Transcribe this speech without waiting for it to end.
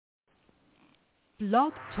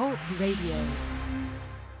Blog Talk Radio.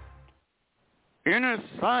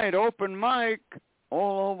 Innersight open mic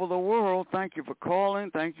all over the world. Thank you for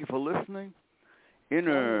calling. Thank you for listening.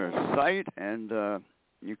 Innersight, and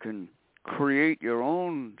you can create your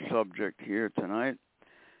own subject here tonight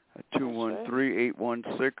at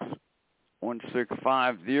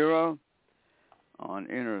 213-816-1650 on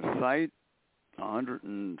Innersight.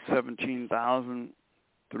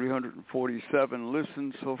 117,347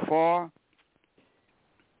 listens so far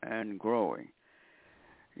and growing.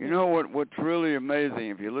 You know what's really amazing,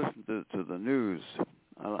 if you listen to the news,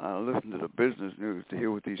 I listen to the business news to hear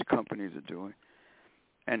what these companies are doing.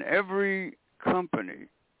 And every company,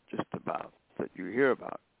 just about, that you hear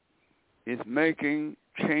about, is making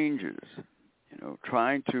changes,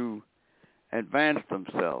 trying to advance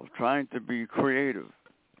themselves, trying to be creative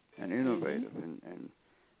and innovative and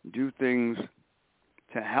do things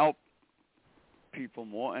to help people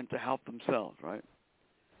more and to help themselves, right?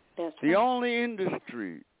 That's the only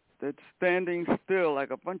industry that's standing still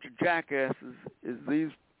like a bunch of jackasses is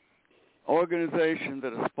these organizations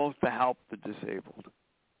that are supposed to help the disabled.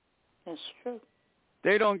 That's true.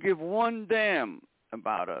 They don't give one damn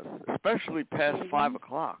about us, especially past 5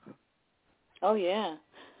 o'clock. Oh, yeah.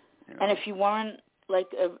 And if you weren't,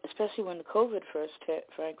 especially when the COVID first hit,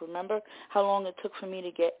 Frank, remember how long it took for me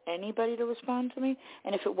to get anybody to respond to me?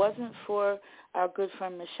 And if it wasn't for our good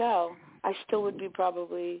friend Michelle, I still would be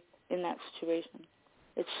probably in that situation.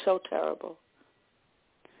 It's so terrible.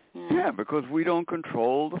 Yeah, because we don't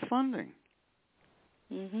control the funding.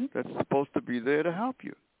 That's supposed to be there to help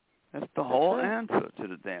you. That's the whole answer to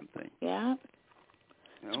the damn thing. Yeah.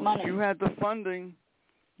 It's money. If you had the funding,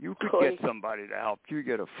 you could get somebody to help you.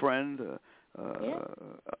 Get a friend,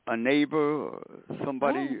 a neighbor, or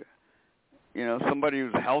somebody, somebody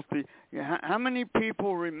who's healthy. How many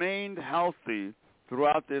people remained healthy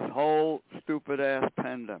throughout this whole stupid-ass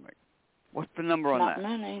pandemic? What's the number on that?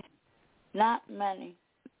 Not many.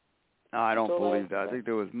 No, I don't believe that. I think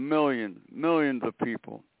there was millions of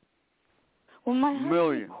people. Well, my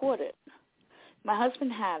husband caught it. My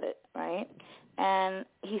husband had it, right? And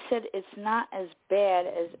he said it's not as bad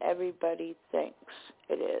as everybody thinks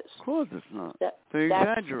it is. Of course it's not. They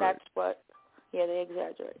exaggerate. That's what, they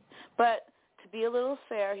exaggerate. But to be a little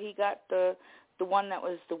fair, he got the one that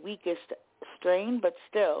was the weakest strain, but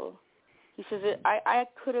still. He says, I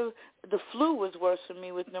could have, the flu was worse for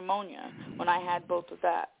me with pneumonia when I had both of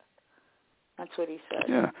that. That's what he said.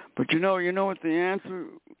 Yeah, but you know what the answer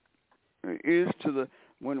is to the,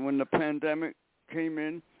 when the pandemic came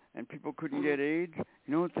in and people couldn't get AIDS,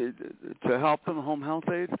 to help them, home health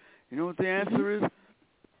aids, you know what the answer is?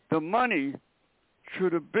 The money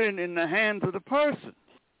should have been in the hands of the person.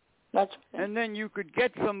 That's right. And then you could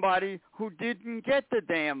get somebody who didn't get the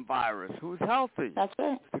damn virus, who's healthy. That's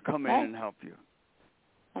right. To come in and help you.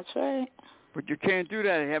 That's right. But you can't do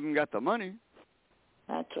that if you haven't got the money.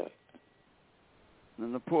 That's right.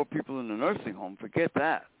 And the poor people in the nursing home, forget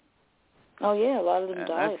that. Oh, yeah, a lot of them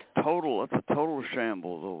died. That's a total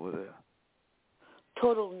shambles over there.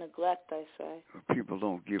 Total neglect, I say. People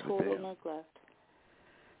don't give a damn. Total neglect.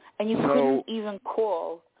 And you couldn't even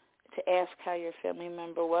call to ask how your family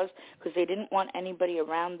member was because they didn't want anybody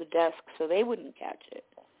around the desk so they wouldn't catch it.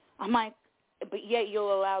 I'm like, but yet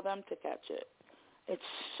you'll allow them to catch it. It's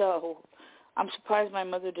so... I'm surprised my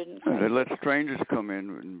mother didn't catch it. They let strangers come in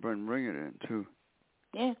and bring it in, too.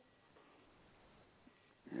 Yeah.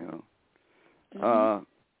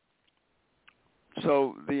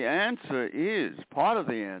 So the answer is, part of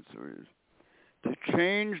the answer is, to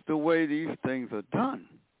change the way these things are done.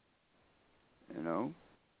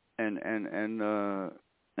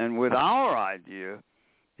 And with our idea,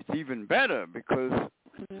 it's even better because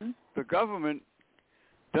the government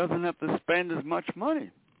doesn't have to spend as much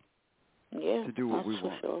money to do what we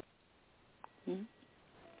want. Sure.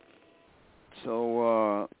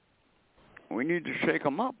 So we need to shake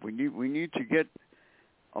them up. We need to get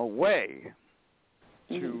a way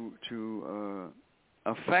to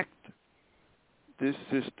affect this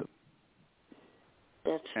system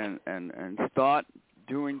and start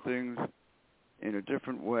doing things in a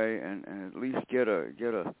different way and at least get a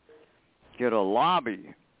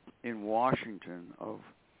lobby in Washington of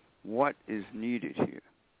what is needed here.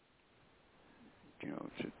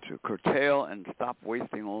 To curtail and stop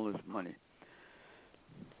wasting all this money.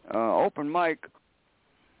 Open mic,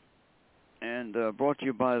 and brought to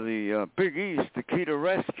you by the Big East, the Key to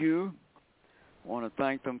Rescue. I want to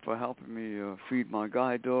thank them for helping me feed my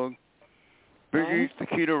guide dog. Big East, the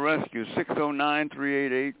Key to Rescue,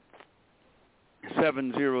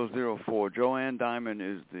 609-388-7004. Joanne Diamond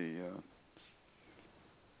is the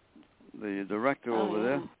director over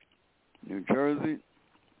there. New Jersey.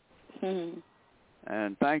 Mm-hmm.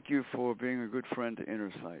 And thank you for being a good friend to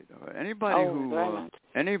Innersight.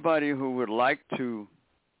 Anybody who would like to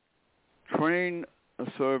train a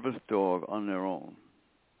service dog on their own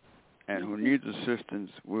and who needs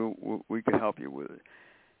assistance, we can help you with it.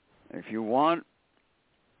 If you want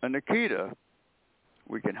a Nikita,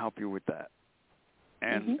 we can help you with that.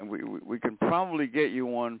 And we can probably get you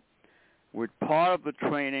one with part of the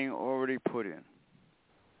training already put in.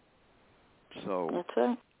 So that's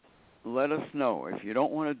right. Let us know. If you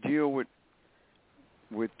don't want to deal with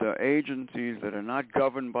agencies that are not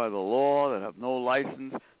governed by the law, that have no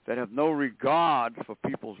license, that have no regard for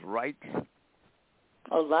people's rights,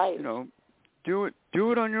 or life, do it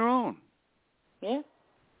on your own. Yeah.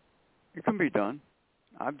 It can be done.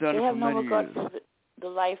 I've done they it for many years. They have no regard for the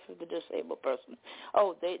life of the disabled person.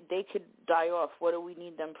 Oh, they could die off. What do we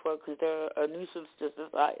need them for? Because they're a nuisance to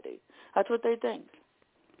society. That's what they think.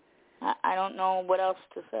 I don't know what else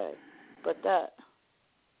to say but that.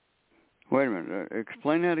 Wait a minute.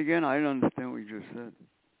 Explain that again. I didn't understand what you just said.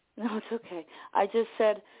 No, it's okay. I just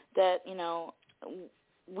said that,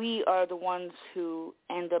 we are the ones who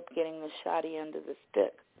end up getting the shoddy end of the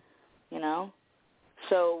stick,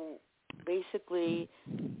 So basically,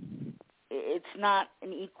 it's not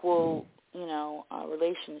an equal,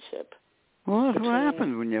 relationship. Well, that's what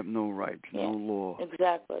happens when you have no rights, no law.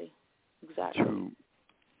 Exactly. To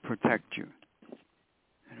protect you.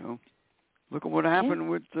 Look at what happened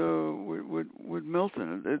with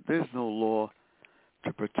Milton. There's no law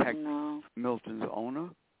to protect Milton's owner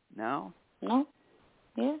now. No.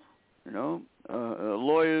 Yeah.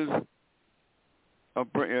 Lawyers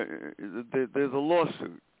there's a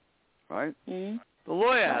lawsuit, right? Mm-hmm. The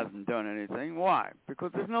lawyer hasn't done anything. Why?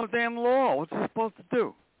 Because there's no damn law. What's he supposed to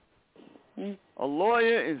do? A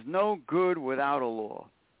lawyer is no good without a law.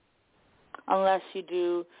 Unless you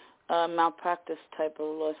do a malpractice type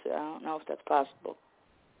of lawsuit. I don't know if that's possible.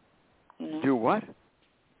 Do what?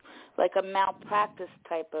 Like a malpractice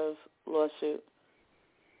type of lawsuit.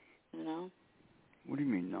 What do you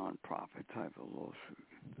mean non-profit type of lawsuit?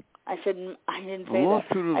 I didn't say that.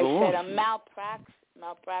 I said a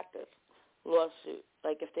malpractice lawsuit.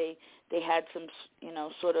 Like if they had some,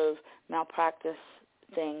 sort of malpractice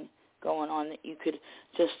thing going on that you could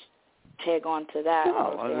just tag on to that.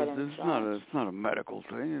 No, it's not a medical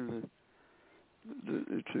thing.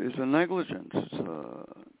 It's a negligence.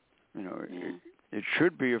 It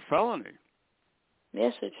should be a felony.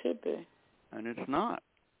 Yes, it should be. And it's not.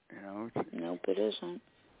 Nope, it isn't.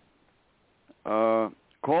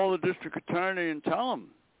 Call the district attorney and tell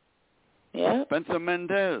him. Yeah. Spencer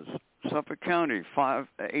Mendez, Suffolk County,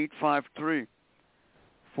 853-4104.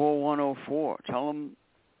 Tell him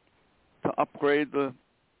to upgrade the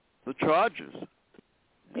charges.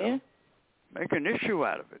 Yeah. Make an issue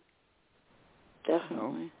out of it.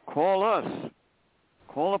 Definitely. Call us.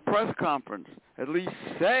 Call a press conference. At least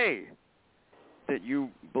say that you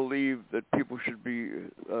believe that people should be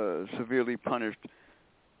severely punished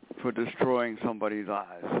for destroying somebody's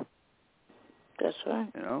eyes. That's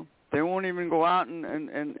right. They won't even go out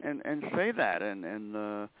and say that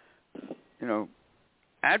and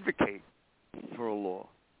advocate for a law.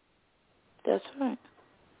 That's right.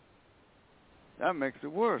 That makes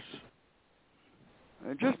it worse.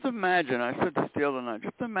 Just imagine, I said this the other night,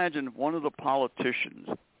 just imagine if one of the politicians'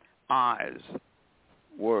 eyes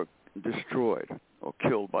were destroyed or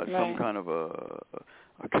killed by some kind of a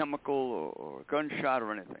chemical or a gunshot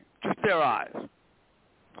or anything. Just their eyes.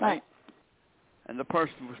 Right. And the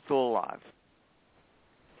person was still alive.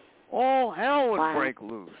 All hell would break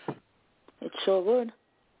loose. It sure would.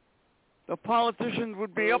 The politicians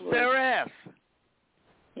would be up their ass.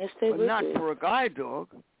 Yes, they would. But not for a guide dog.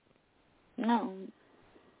 No.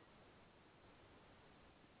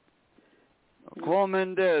 Call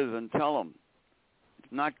Mendez and tell him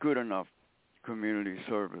it's not good enough community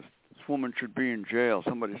service. This woman should be in jail.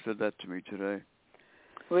 Somebody said that to me today.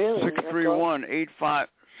 Really?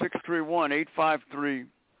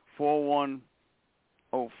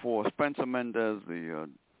 631-853-4104. Spencer Mendez, the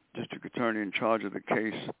district attorney in charge of the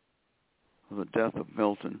case of the death of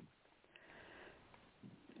Milton.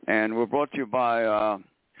 And we're brought to you by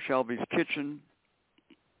Shelby's Kitchen,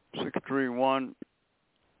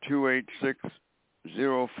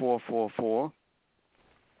 631-286-0444.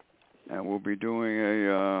 And we'll be doing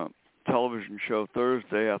a television show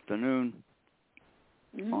Thursday afternoon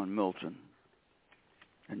on Milton,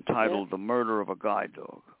 entitled The Murder of a Guide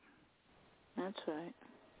Dog. That's right.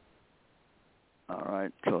 All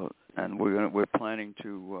right. So, and we're planning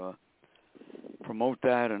to promote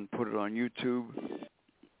that and put it on YouTube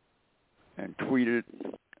and tweet it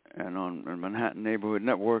and on Manhattan Neighborhood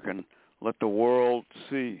Network and let the world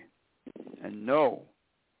see and know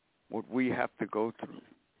what we have to go through.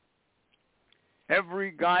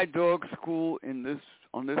 Every guide dog school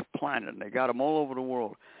on this planet, and they got them all over the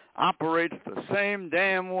world, operates the same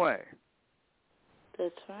damn way.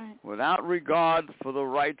 That's right. Without regard for the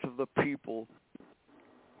rights of the people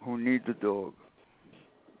who need the dog.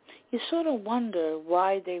 You sort of wonder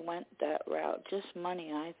why they went that route. Just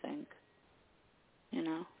money, I think. You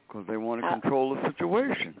know? Because they want to control the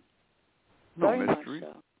situation. No very mystery.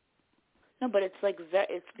 Much so. No, but it's like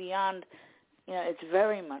it's beyond. You know, it's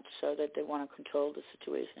very much so that they want to control the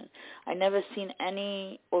situation. I never seen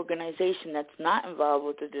any organization that's not involved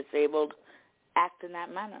with the disabled act in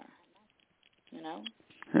that manner. You know?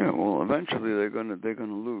 Yeah, well, eventually they're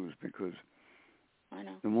gonna lose because I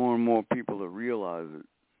know. the more and more people that realize it,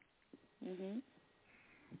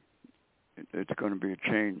 it's going to be a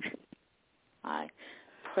change. I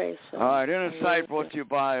pray so. All right, Innersight brought to you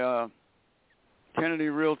by Kennedy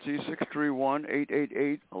Realty,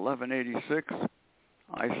 631-888-1186.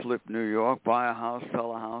 Islip, New York. Buy a house,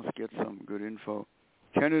 sell a house, get some good info.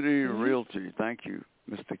 Kennedy Realty, thank you,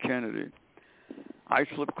 Mr. Kennedy.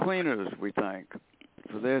 Islip Cleaners, we thank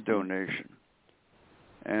for their donation.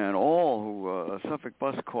 And all who, Suffolk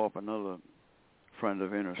Bus Corp, another friend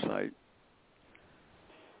of Innersight,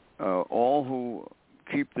 all who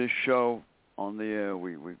keep this show on the air,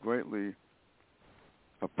 we greatly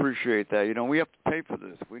appreciate that. You know, we have to pay for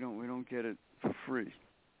this. We don't get it for free.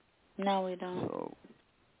 No, we don't. So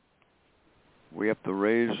we have to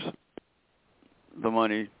raise the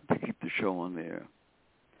money to keep the show on the air.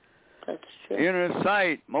 That's true.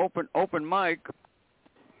 Innersight, open mic,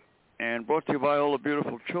 and brought to you by all the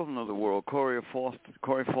beautiful children of the world. Corey Foster,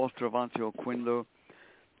 Avantio Quindo,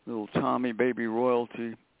 little Tommy, Baby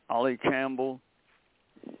Royalty, Ollie Campbell.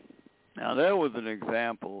 Now, there was an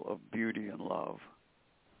example of beauty and love.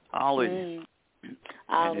 Ollie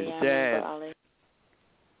and his dad.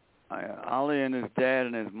 Ollie and his dad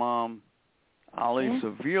and his mom. Ollie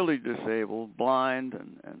severely disabled, blind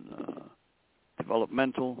and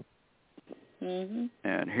developmental, and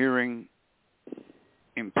hearing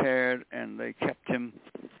impaired, and they kept him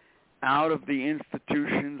out of the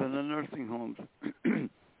institutions and the nursing homes.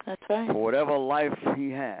 That's right. For whatever life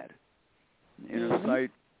he had.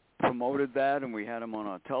 Innersight promoted that, and we had him on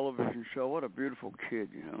our television show. What a beautiful kid,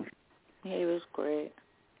 you know. He was great.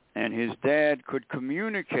 And his dad could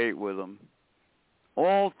communicate with him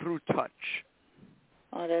all through touch.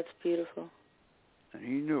 Oh, that's beautiful. And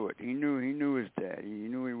he knew it. He knew his dad. He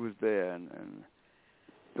knew he was there, and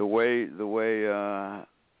the way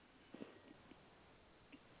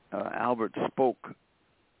Albert spoke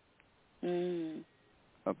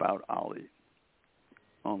about Ollie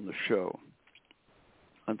on the show.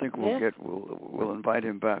 I think we'll invite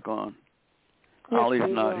him back on. Yes, Ollie's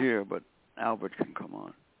not here, but Albert can come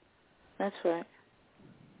on. That's right.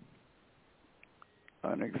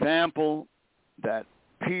 An example that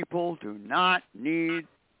people do not need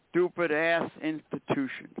stupid-ass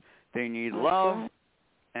institutions. They need love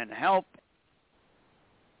and help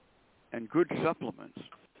and good supplements.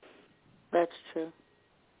 That's true.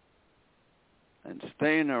 And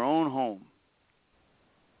stay in their own home.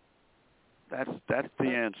 That's the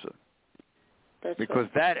answer. That's because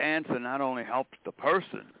that answer not only helps the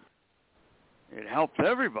person, it helps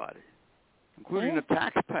everybody, including the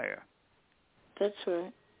taxpayer. That's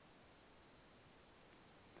right.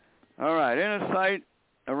 All right, Innersight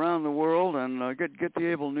around the world, and get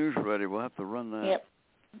the Able News ready. We'll have to run that.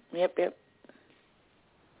 Yep.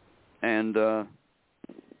 And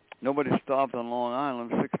Nobody Starved on Long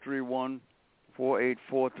Island,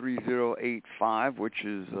 631-484-3085, which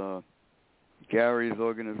is Gary's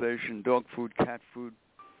organization, dog food, cat food,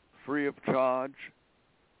 free of charge,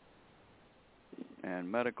 and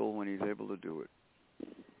medical when he's able to do it.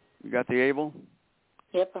 You got the Able?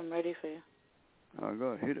 Yep, I'm ready for you. Oh, go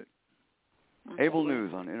ahead, hit it. Okay, Able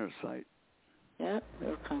News on Innersight. Yep,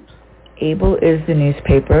 here it comes. Able is the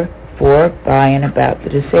newspaper for, by, and about the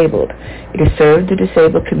disabled. It has served the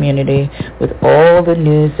disabled community with all the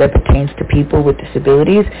news that pertains to people with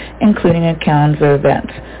disabilities, including accounts of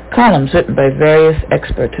events, columns written by various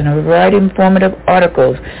experts, and a variety of informative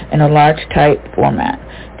articles in a large type format.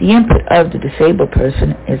 The input of the disabled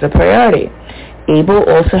person is a priority. Able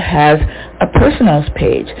also has a personals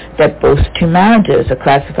page that boasts 2 managers, a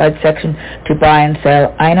classified section to buy and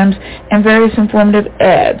sell items, and various informative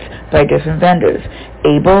ads by different vendors.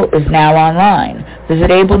 Able is now online. Visit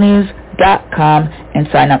ablenews.com and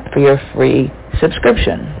sign up for your free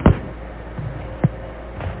subscription.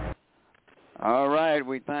 All right,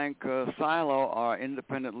 we thank Silo, our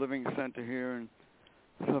independent living center here in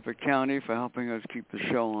Suffolk County for helping us keep the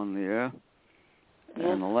show on the air. Yes.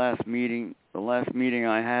 And the last meeting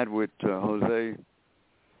I had with Jose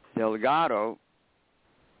Delgado,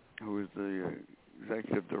 who is the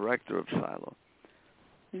executive director of Silo,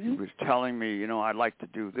 he was telling me, I'd like to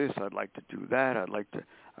do this, I'd like to do that,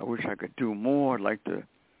 I wish I could do more, I'd like to,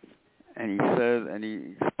 and he says, and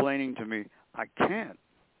he explaining to me, I can't.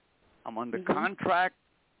 I'm under contract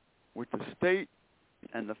with the state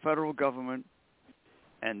and the federal government,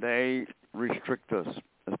 and they restrict us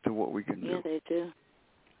as to what we can do. Yeah, they do.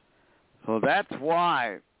 So that's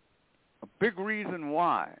why, a big reason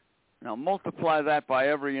why. Now multiply that by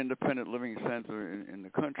every independent living center in the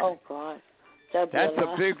country. Oh, God. That's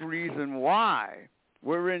a big reason why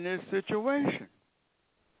we're in this situation.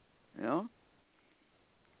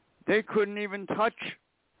 They couldn't even touch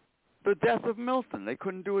the death of Milton. They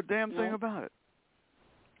couldn't do a damn thing about it.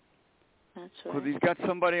 That's right. Because he's got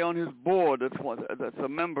somebody on his board that's a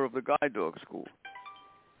member of the guide dog school.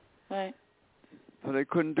 Right. So they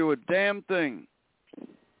couldn't do a damn thing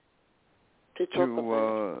to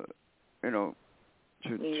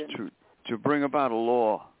bring about a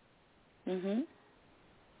law and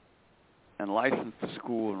license the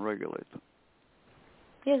school and regulate them.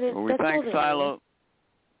 Yeah, so we thank Silo.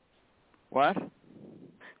 What?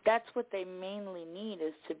 That's what they mainly need,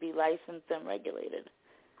 is to be licensed and regulated.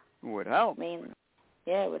 It would help.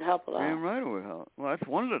 Yeah, it would help a lot. Damn right it would help. Well, that's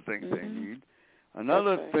one of the things they need.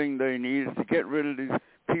 Another thing they need is to get rid of these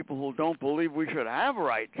people who don't believe we should have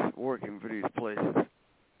rights working for these places.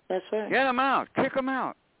 That's right. Get them out. Kick them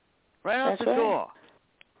out. Right out the door.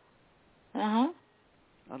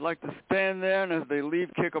 I'd like to stand there, and as they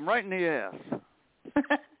leave, kick them right in the ass.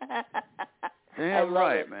 Damn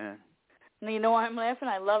right, man. You know why I'm laughing?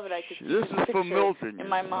 I love it. I could see this is for Milton in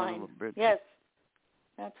my mind. Yes,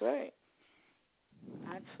 that's right.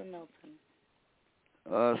 That's for Milton.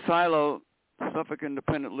 Silo, Suffolk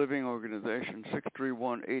Independent Living Organization,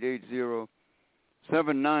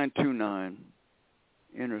 631-880-7929.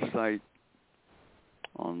 Innersight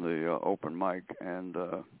on the open mic, and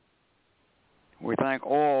we thank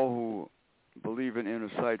all who believe in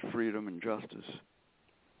inner-sight freedom and justice.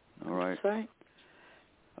 All right. That's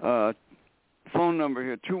right. Phone number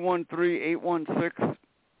here, 213-816-1650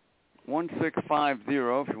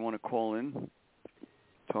 if you want to call in.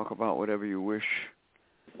 Talk about whatever you wish.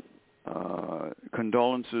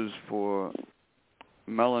 Condolences for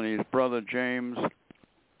Melanie's brother, James,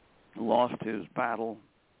 lost his battle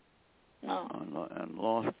and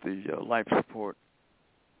lost the life support.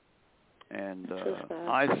 And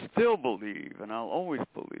I still believe, and I'll always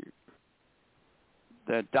believe,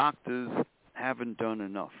 that doctors haven't done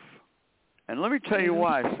enough. And let me tell you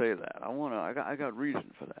why I say that. I got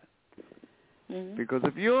reason for that. Because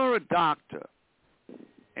if you're a doctor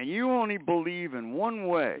and you only believe in one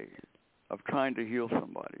way of trying to heal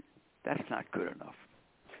somebody, that's not good enough.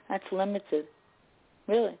 That's limited.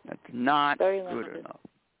 Really? That's not Very good limited. enough.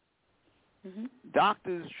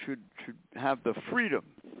 Doctors should have the freedom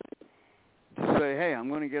to say, hey, I'm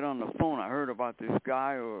going to get on the phone. I heard about this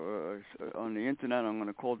guy or on the internet. I'm going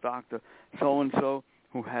to call Dr. So-and-so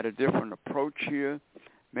who had a different approach here.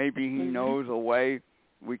 Maybe he knows a way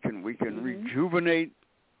we can rejuvenate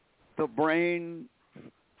the brain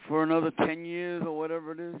for another 10 years or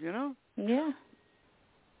whatever it is, Yeah.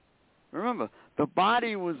 Remember, the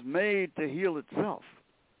body was made to heal itself.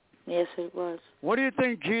 Yes, it was. What do you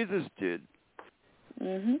think Jesus did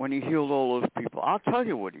when he healed all those people? I'll tell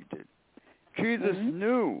you what he did. Jesus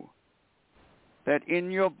knew that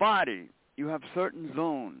in your body you have certain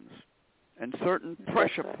zones and certain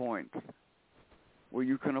pressure points where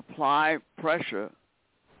you can apply pressure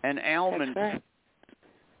and ailments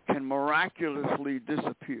can miraculously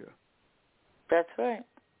disappear. That's right.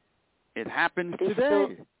 It happens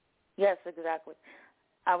today. Yes, exactly.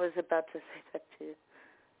 I was about to say that too.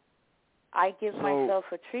 I give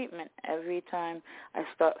myself a treatment every time I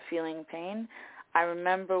start feeling pain. I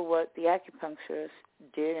remember what the acupuncturist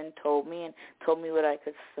did and told me what I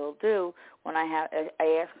could still do when I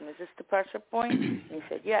asked him, is this the pressure point? And he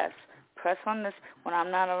said, yes. Press on this when I'm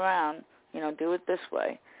not around, do it this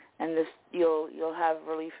way. And this you'll have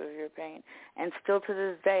relief of your pain. And still to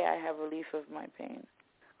this day I have relief of my pain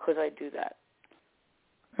because I do that.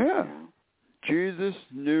 Yeah. Jesus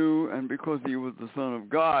knew, and because he was the Son of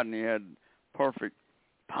God and he had perfect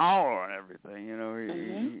power and everything,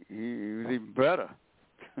 he was even better.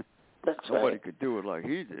 That's Nobody right. could do it like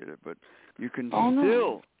he did it, but you can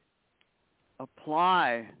still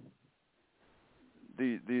apply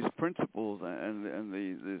these principles and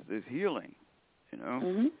this healing,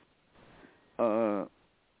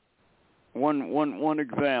 one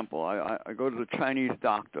example. I go to the Chinese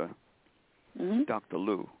doctor, Dr.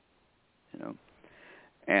 Lu,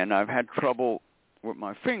 and I've had trouble with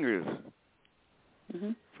my fingers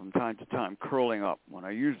from time to time curling up when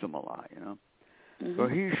I use them a lot, So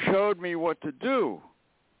he showed me what to do,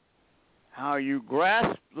 how you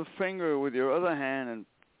grasp the finger with your other hand and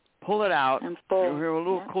pull it out. And pull. You'll hear a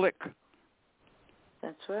little click.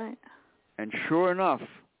 That's right. And sure enough,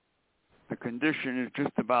 the condition is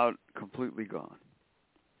just about completely gone.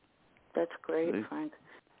 That's great, See? Frank.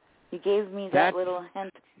 You gave me that little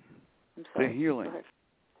hint. I'm sorry. The healing.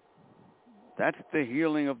 That's the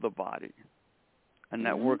healing of the body. And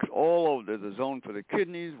that works all over. There's a zone for the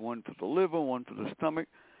kidneys, one for the liver, one for the stomach.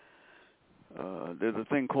 There's a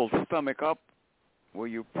thing called stomach up, where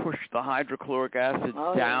you push the hydrochloric acid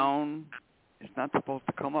down. Yeah. It's not supposed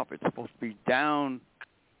to come up. It's supposed to be down,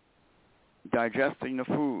 digesting the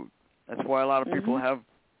food. That's why a lot of people have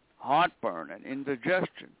heartburn and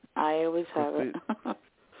indigestion. I always have it.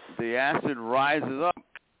 The acid rises up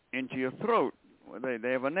into your throat.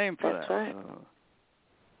 They have a name for that. That's right.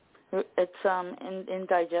 It's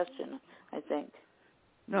indigestion, I think.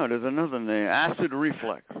 No, there's another name. Acid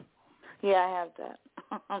reflux. Yeah, I have that,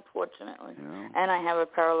 unfortunately. Yeah. And I have a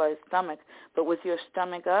paralyzed stomach. But with your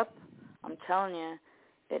stomach up, I'm telling you,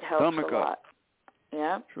 it helps a lot.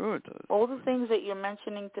 Yeah. Sure it does. All the things that you're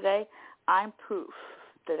mentioning today, I'm proof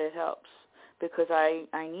that it helps because I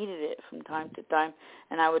needed it from time to time.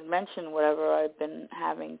 And I would mention whatever I've been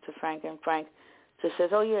having to Frank, and Frank just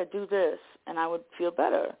says, oh, yeah, do this. And I would feel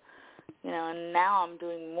better. And now I'm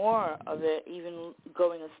doing more of it, even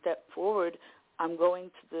going a step forward. I'm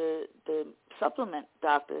going to the supplement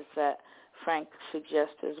doctors that Frank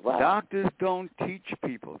suggests as well. Doctors don't teach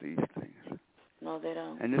people these things. No, they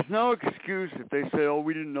don't. And there's no excuse if they say, oh,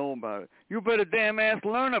 we didn't know about it. You better damn ass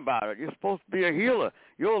learn about it. You're supposed to be a healer.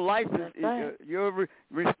 Your life your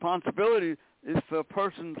responsibility is for a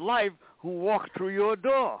person's life who walks through your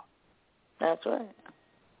door. That's right.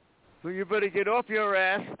 So you better get off your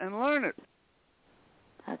ass and learn it.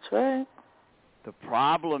 That's right. The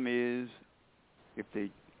problem is if they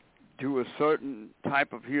do a certain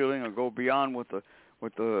type of healing or go beyond what the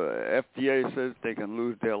FDA says, they can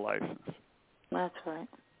lose their license. That's right.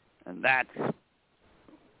 And that's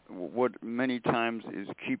what many times is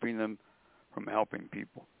keeping them from helping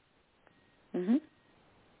people.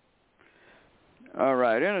 All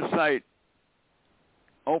right, Innersight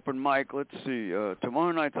open mic. Let's see.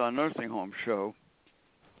 Tomorrow night's our nursing home show.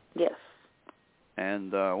 Yes.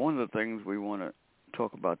 And one of the things we want to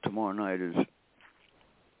talk about tomorrow night is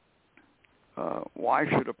why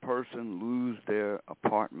should a person lose their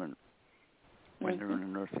apartment when they're in a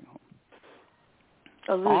nursing home?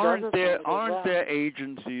 Aren't there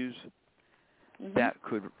agencies that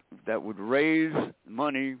would raise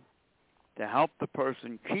money to help the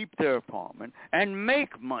person keep their apartment and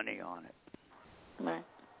make money on it? Right.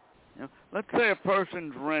 Let's say a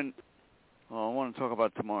person's rent. Well, I want to talk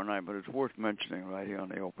about tomorrow night, but it's worth mentioning right here on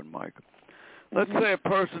the open mic. Let's say a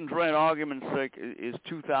person's rent, argument's sake, is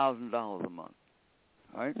 $2,000 a month.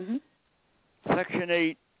 Right? Section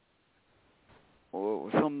 8 or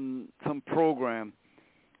some program,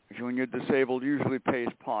 when you're disabled, usually pays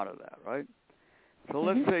part of that, right? So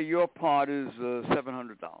let's say your part is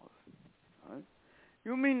 $700. Right?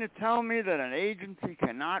 You mean to tell me that an agency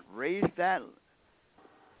cannot raise that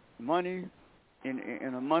money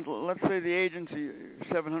in a month? Let's say the agency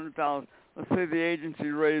 $700. Let's say the agency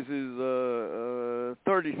raises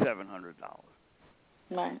 $3,700.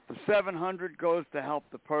 Right. The $700 goes to help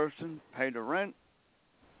the person pay the rent.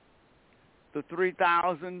 The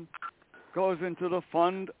 $3,000 goes into the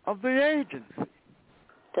fund of the agency.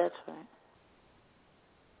 That's right.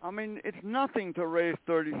 I mean, it's nothing to raise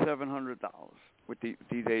 $3,700 with these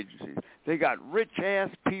agencies. They got rich-ass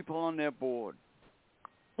people on their board.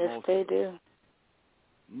 Yes, they do.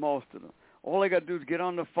 Most of them. All they got to do is get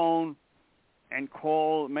on the phone and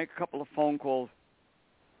call, make a couple of phone calls.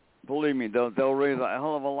 Believe me, they'll raise a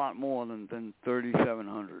hell of a lot more than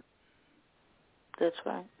 $3,700. That's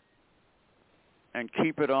right. And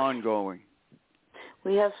keep it ongoing.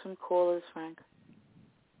 We have some callers, Frank.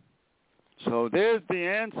 So there's the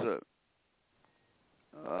answer.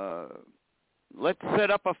 Let's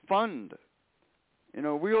set up a fund.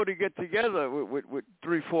 We ought to get together with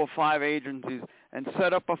 3, 4, 5 agencies and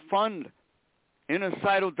set up a fund.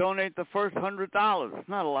 Innersight will donate the first $100. It's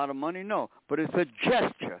not a lot of money, no, but it's a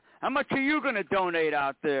gesture. How much are you going to donate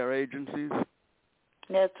out there, agencies?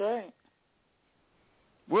 That's right.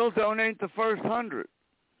 We'll donate the first 100.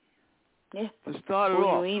 Yeah. To start it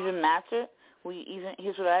off. Will you even match it?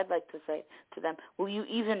 Here's what I'd like to say to them. Will you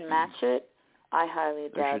even match it I highly doubt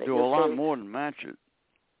it. They should do a lot more than match it.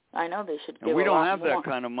 I know they should. And we don't have more. that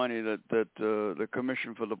kind of money that the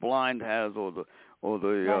Commission for the Blind has, or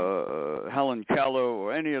the Helen Keller,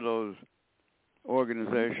 or any of those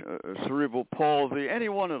organizations, Cerebral Palsy, any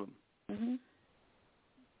one of them. Mm-hmm.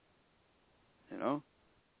 You know,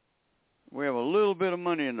 we have a little bit of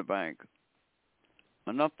money in the bank,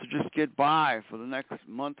 enough to just get by for the next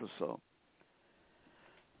month or so.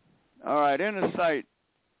 All right, Innersight,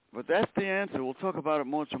 but that's the answer. We'll talk about it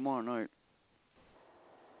more tomorrow night,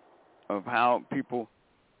 of how people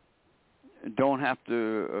don't have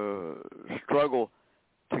to struggle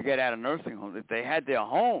to get out of nursing homes if they had their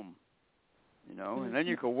home, you know, and then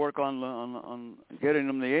you could work on getting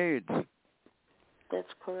them the aids. That's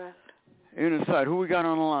correct. Innersight, who we got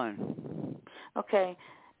on the line? Okay,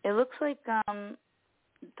 it looks like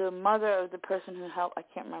the mother of the person who helped, I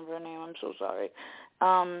can't remember her name, I'm so sorry,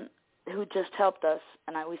 who just helped us,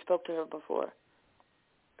 and we spoke to her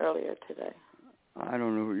earlier today. I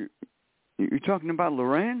don't know who you're talking about,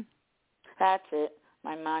 Lorraine? That's it.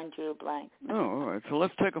 My mind drew a blank. Oh, all right. So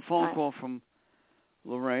let's take a phone call from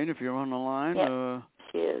Lorraine, if you're on the line. Yep,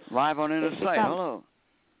 she is. Live on Innersight. Hello.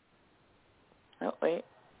 Oh, wait.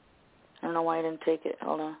 I don't know why I didn't take it.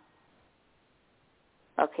 Hold on.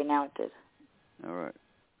 Okay, now it did. All right.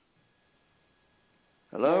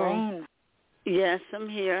 Hello? Lorraine. Yes, I'm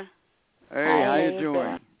here. Hey, Hi, how you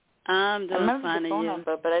doing? I'm doing fine. I remember the phone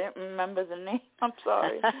number, but I didn't remember the name. I'm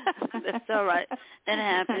sorry. That's all right. It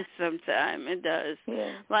happens sometime. It does.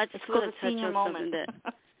 Yeah. Well, I just want to touch on moment. something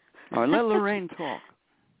that... All right, let Lorraine talk.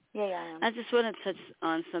 Yeah, I am. I just want to touch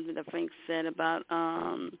on something that Frank said about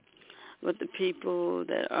with the people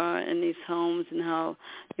that are in these homes and how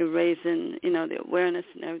you're raising, you know, the awareness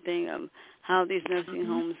and everything of how these nursing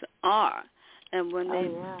homes are. And when they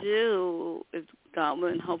do, if God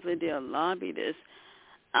willing, hopefully they'll lobby this.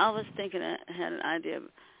 I was thinking, I had an idea of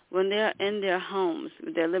when they're in their homes,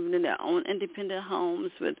 they're living in their own independent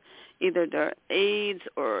homes with either their aides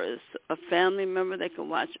or a family member that can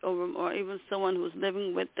watch over them, or even someone who's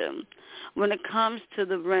living with them. When it comes to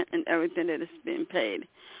the rent and everything that is being paid,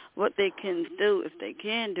 what they can do, if they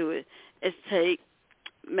can do it, is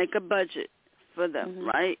make a budget for them,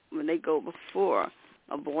 right? When they go before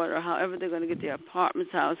a board or however they're going to get their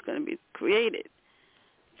apartments, how it's going to be created.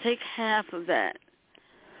 Take half of that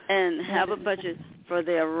and have a budget for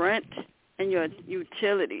their rent and your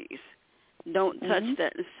utilities. Don't touch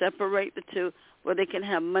that, and separate the two where they can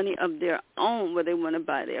have money of their own, where they want to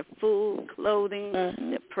buy their food, clothing,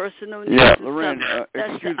 their personal needs. Yeah, Lorraine,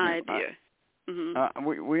 that's excuse the me. idea.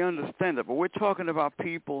 We understand that, but we're talking about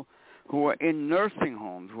people who are in nursing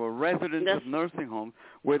homes, who are residents of nursing homes,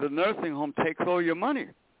 where the nursing home takes all your money.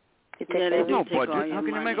 There's no budget. How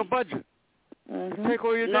can you make a budget? Take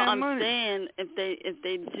all your damn money. No, I'm saying if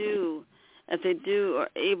they do are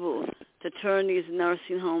able to turn these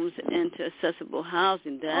nursing homes into accessible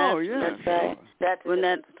housing, that's right. That's when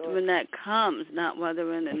that comes, not while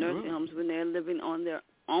they're in the nursing homes, when they're living on their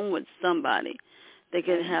own with somebody, they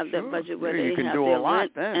can have their budget where they have their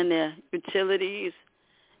rent and their utilities,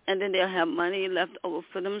 and then they'll have money left over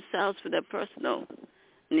for themselves for their personal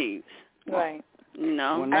needs. Right. You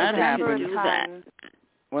know, when that happens,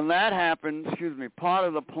 When that happens, part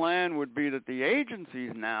of the plan would be that the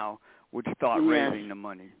agencies now would start raising the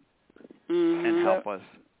money and help us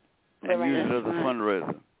and use it as a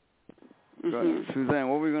fundraiser. Suzanne,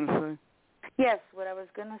 what were you going to say? Yes, what I was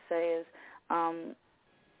going to say is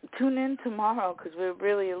tune in tomorrow, because we're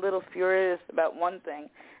really a little furious about one thing,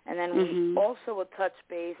 and then we also will touch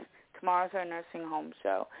base. Tomorrow's our nursing home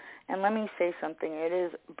show. And let me say something. It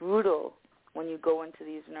is brutal when you go into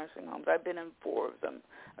these nursing homes. I've been in 4 of them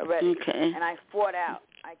already, and I fought out.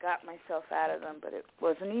 I got myself out of them, but it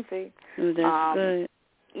wasn't easy. That's good.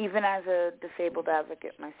 Even as a disabled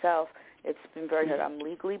advocate myself, it's been very hard. I'm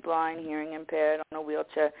legally blind, hearing impaired, on a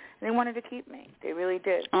wheelchair, and they wanted to keep me. They really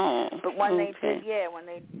did. But when they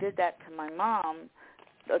did that to my mom,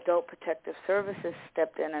 Adult Protective Services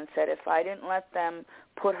stepped in and said if I didn't let them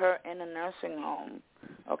put her in a nursing home,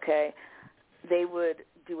 they would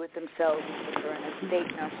do it themselves and put her in a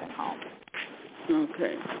state nursing home.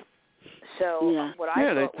 Okay. So what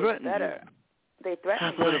I thought was better, they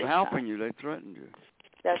threatened you. Instead of helping you, they threatened you.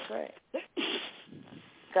 That's right.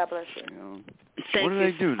 God bless you. What do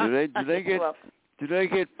they do? Do they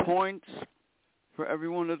get points for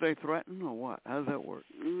everyone that they threaten, or what? How does that work?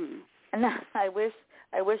 No, I wish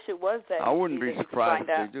it was that. I wouldn't be surprised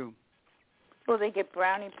if they do. Well, they get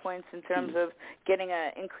brownie points in terms of getting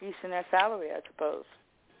an increase in their salary, I suppose.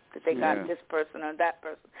 That they got this person or that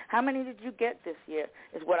person. How many did you get this year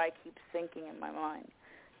is what I keep thinking in my mind.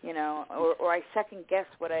 you know, or I second guess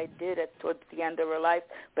what I did towards the end of her life,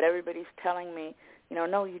 but everybody's telling me, you know,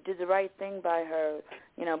 no, you did the right thing by her,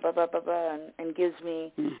 you know, blah, blah, blah, blah, and gives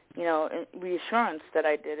me, you know, reassurance that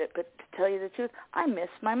I did it. But to tell you the truth, I miss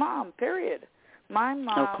my mom, period. My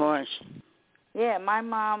mom. Of course. Yeah, my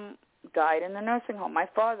mom died in the nursing home. My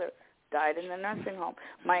father died in the nursing home.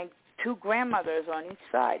 My two grandmothers on each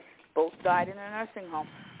side both died in a nursing home.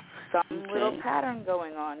 Some little pattern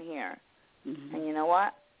going on here. And you know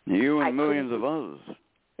what? You and millions of others.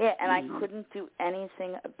 Yeah, and I couldn't do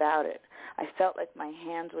anything about it. I felt like my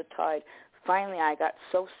hands were tied. Finally, I got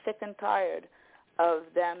so sick and tired of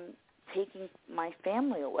them taking my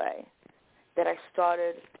family away that I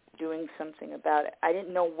started doing something about it. I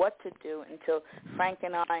didn't know what to do until Frank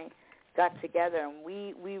and I got together, and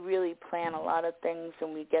we really plan a lot of things,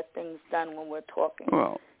 and we get things done when we're talking.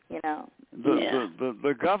 Well, you know,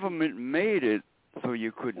 the government made it so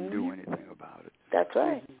you couldn't do anything about it. That's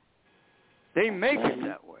right. They make it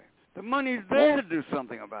that way. The money's there to do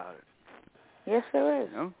something about it. Yes, there is.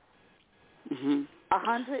 You know?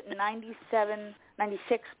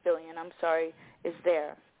 96 billion, is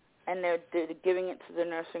there, and they're giving it to the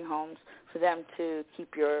nursing homes for them to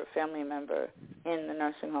keep your family member in the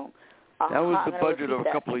nursing home. That was the budget of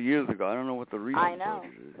a couple of years ago. I don't know what the recent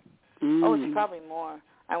budget is. Oh, it's probably more.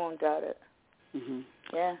 I won't doubt it.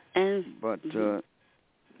 Yeah. But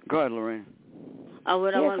go ahead, Lorraine.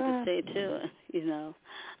 What I wanted to say too, you know,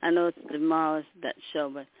 I know it's tomorrow's that show,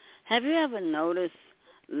 but have you ever noticed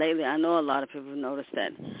lately? I know a lot of people have noticed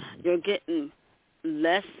that you're getting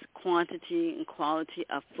less quantity and quality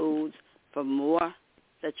of foods for more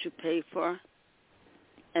that you pay for,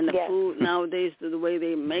 and the food nowadays, the way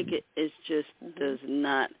they make it, is just does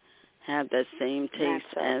not have that same taste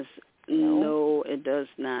as. No, it does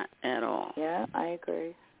not at all. Yeah, I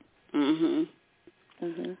agree.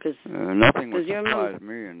 Because nothing would surprise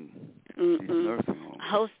me in these nursing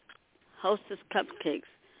homes. Hostess cupcakes.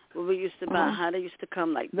 What we used to buy, how they used to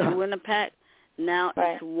come like 2 in a pack. Now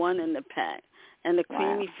it's 1 in the pack, and the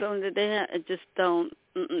creamy filling that they have, it just don't.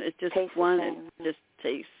 It just tastes one. It just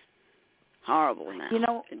tastes horrible now. You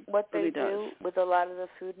know what they do with a lot of the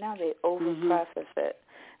food now? They overprocess it.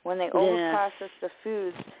 When they overprocess the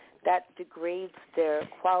foods, that degrades their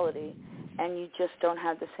quality, and you just don't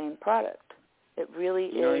have the same product. It really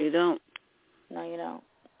is. No, you don't. No, you don't.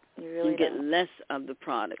 You really get less of the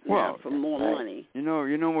product now for more money. You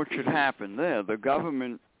know what should happen there? The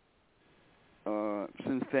government,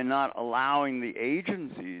 since they're not allowing the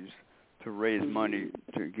agencies to raise money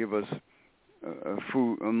to give us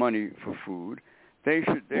money for food, they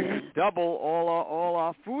should double all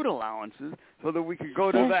our food allowances so that we could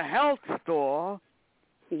go to the health store.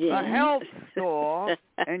 The health store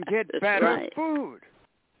and get better food.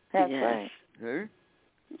 That's right. See?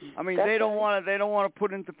 I mean, they don't want to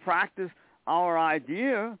put into practice our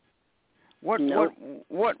idea. What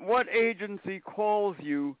agency calls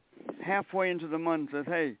you halfway into the month and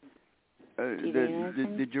says, "Hey,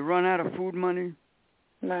 did you run out of food money?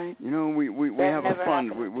 Right. You know, we have a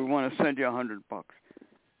fund. We want to send you $100.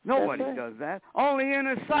 Nobody does that. Only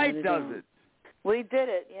Innersight does it. We did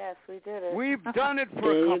it. Yes, we did it. We've done it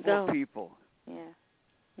for a couple of people. Yeah.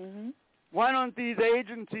 Why don't these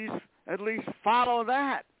agencies at least follow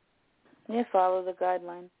that? Yeah, follow the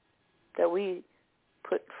guideline that we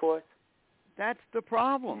put forth. That's the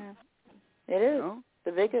problem. Yeah. It is. You know?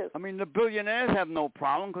 The biggest. I mean, the billionaires have no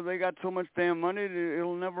problem because they got so much damn money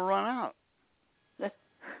it'll never run out.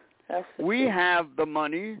 We have the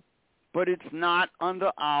money, but it's not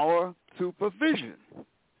under our supervision.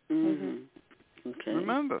 Okay.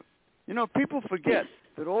 Remember, you know, people forget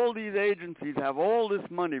that all these agencies have all this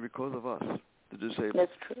money because of us, the disabled.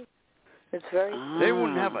 That's true. It's very true. They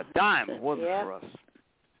wouldn't have a dime if it wasn't for us.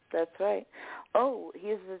 That's right. Oh,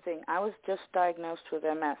 here's the thing. I was just diagnosed with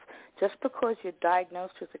MS. Just because you're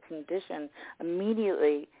diagnosed with a condition,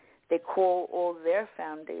 immediately they call all their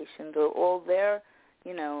foundations or all their,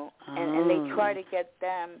 you know, and they try to get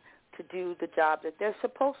them to do the job that they're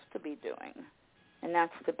supposed to be doing. And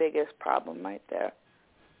that's the biggest problem right there.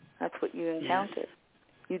 That's what you encounter.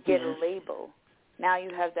 You get a label. Now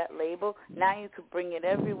you have that label. Now you could bring it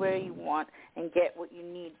everywhere you want and get what you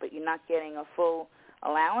need, but you're not getting a full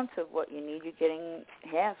allowance of what you need. You're getting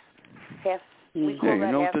half. We call that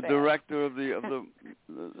you know what the half-ass. director of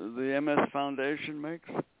the MS Foundation makes?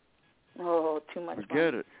 Oh, too much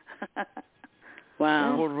Forget money. it.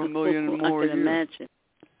 Wow. $250,000 more I a can year. imagine.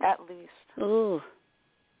 At least. Oh.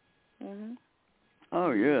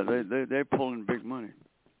 Oh yeah, they're pulling big money.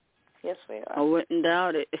 Yes, we are. I wouldn't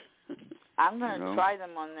doubt it. I'm going to try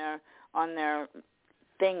them on their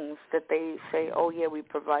things that they say, oh, yeah, we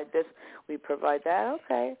provide this, we provide that.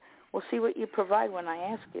 Okay, we'll see what you provide when I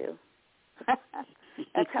ask you.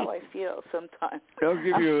 That's how I feel sometimes. They'll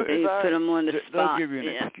give you, you put them on the spot. They'll give you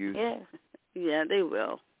an excuse. Yeah. Yeah, they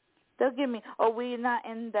will. They'll give me, oh, we're not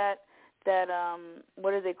in that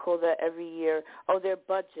what do they call that every year? Oh, their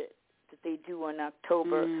budget that they do in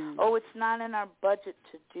October. Oh, it's not in our budget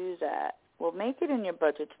to do that. Well, make it in your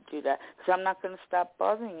budget to do that, because I'm not going to stop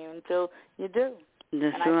bothering you until you do.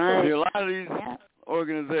 That's right. A lot of these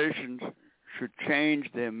organizations should change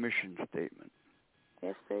their mission statement.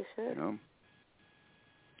 Yes, they should. You know,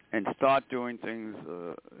 and start doing things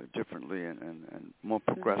differently and more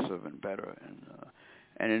progressive and better,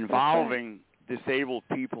 and involving disabled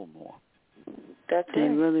people more. That's They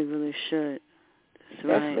right. really, really should. That's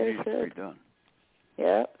right. They needs to be done.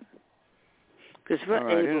 Yep. Because we're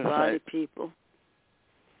able-bodied people.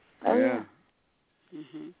 Oh, yeah.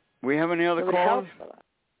 We have any other calls?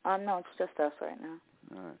 No, it's just us right now.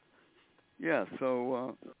 All right. Yeah,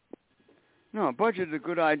 so, no, a budget is a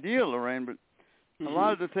good idea, Lorraine, but a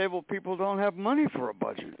lot of disabled people don't have money for a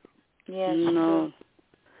budget. Yes. No.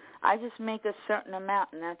 I just make a certain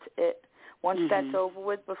amount, and that's it. Once that's over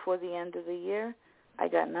with before the end of the year, I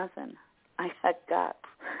got nothing. I got guts,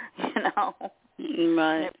 you know. Right.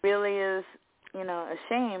 And it really is, you know, a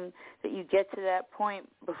shame that you get to that point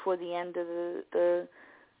before the end of the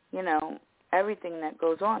you know, everything that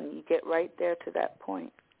goes on. You get right there to that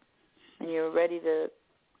point, and you're ready to,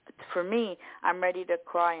 for me, I'm ready to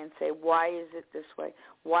cry and say, why is it this way?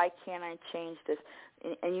 Why can't I change this?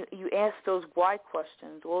 And you ask those why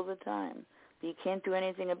questions all the time, but you can't do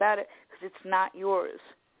anything about it because it's not yours.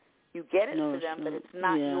 You get it to them, but it's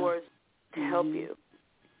not yours to help you,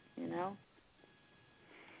 you know?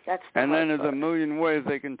 That's the and then there's part. a million ways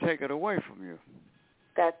they can take it away from you.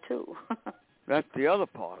 That too. That's the other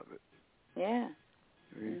part of it. Yeah.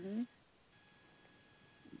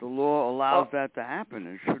 The law allows that to happen.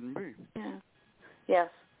 It shouldn't be. Yeah. Yes.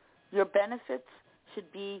 Your benefits should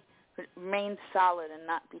remain solid and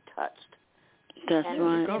not be touched. That's and,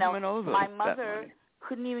 right. You know, my mother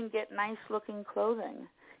couldn't even get nice-looking clothing.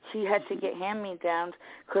 She had to get hand-me-downs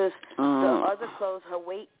because the other clothes, her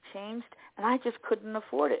weight changed, and I just couldn't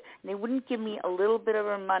afford it. And they wouldn't give me a little bit of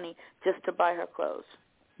her money just to buy her clothes.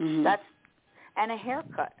 And a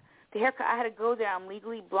haircut. The haircut, I had to go there. I'm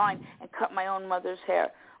legally blind and cut my own mother's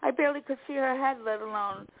hair. I barely could see her head, let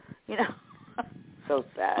alone, you know. So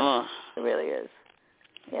sad. It really is.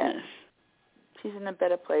 Yes. She's in a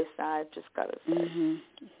better place now, I've just got to say.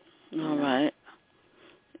 All right.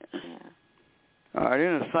 Yeah. All right,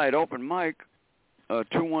 Innersight open mic,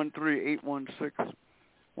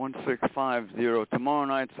 213-816-1650. Tomorrow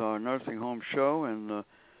night's our nursing home show, and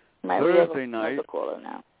Thursday night. Caller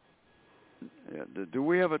now. Yeah, do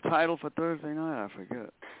we have a title for Thursday night? I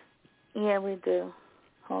forget. Yeah, we do.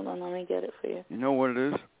 Hold on, let me get it for you. You know what it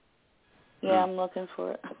is? Yeah, I'm looking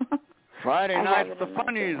for it. Friday night's the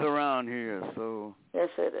funnies around here, so... Yes,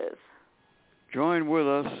 it is. Join with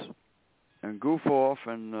us and goof off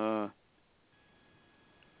and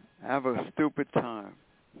have a stupid time.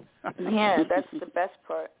 Yeah, that's the best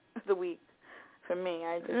part of the week for me.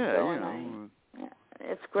 I just go and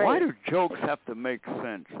it's great. Why do jokes have to make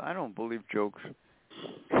sense? I don't believe jokes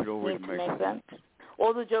should always make sense.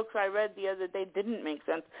 All the jokes I read the other day didn't make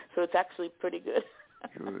sense, so it's actually pretty good.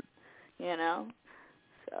 Good. You know?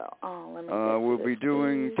 So, let me we'll be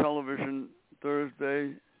doing television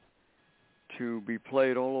Thursday to be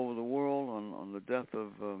played all over the world on the death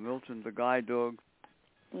of Milton the guide dog.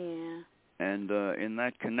 Yeah. And in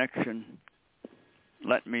that connection,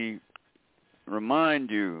 let me remind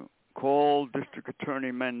you, call District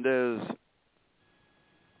Attorney Mendez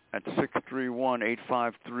at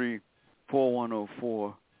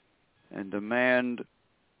 631-853-4104 and demand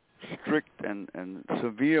strict and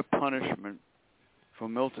severe punishment for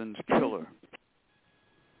Milton's killer.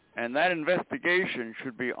 And that investigation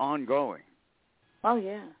should be ongoing. Oh,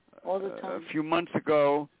 yeah, all the time. A few months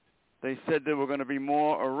ago, they said there were going to be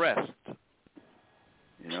more arrests.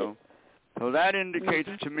 You know? So that indicates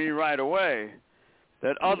to me right away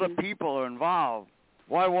that other people are involved.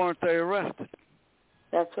 Why weren't they arrested?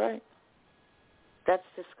 That's right. That's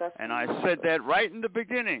disgusting. And I said that right in the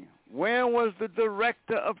beginning. Where was the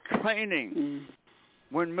director of training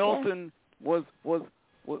when Milton was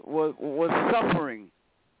suffering?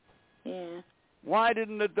 Yeah. Why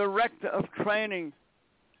didn't the director of training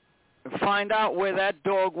find out where that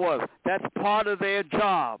dog was? That's part of their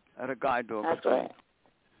job at a guide dog school. That's right.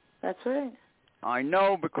 That's right. I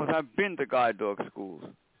know because I've been to guide dog schools.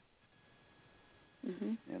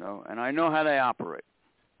 You know, and I know how they operate.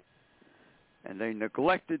 and they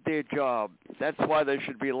neglected their job. That's why they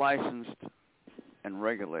should be licensed and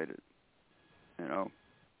regulated. You know,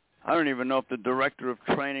 I don't even know if the director of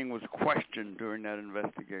training was questioned during that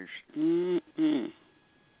investigation. Mm-mm.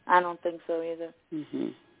 I don't think so either. Mm-hmm.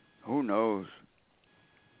 Who knows?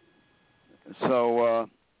 So,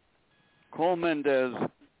 Cole Mendez,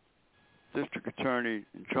 district attorney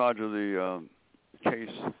in charge of the case,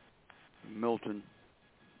 Milton,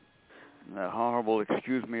 and that horrible,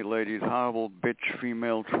 excuse me, ladies, horrible bitch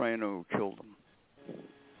female trainer who killed him.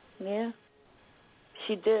 Yeah,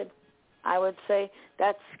 she did. I would say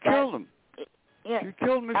She killed him. Yeah. She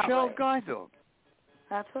killed Michelle outright. Guido.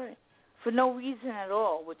 That's right. For no reason at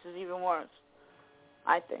all, which is even worse,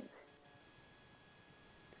 I think.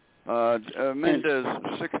 Mendez,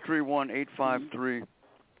 631-853-4104.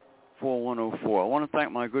 I want to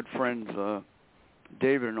thank my good friends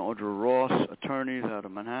David and Audra Ross, attorneys out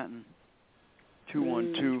of Manhattan,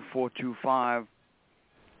 212-425-1020.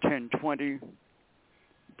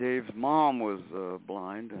 Dave's mom was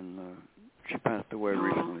blind, and she passed away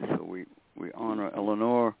recently, so we honor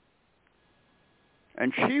Eleanor.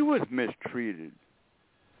 And she was mistreated.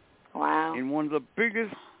 Wow. In one of the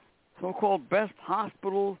biggest, so-called best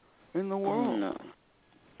hospitals in the world. No.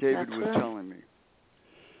 David That's was right. telling me.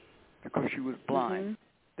 Because she was blind. Mm-hmm.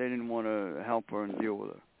 They didn't want to help her and deal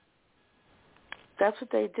with her. That's what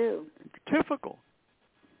they do. It's typical.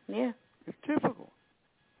 Yeah. It's typical.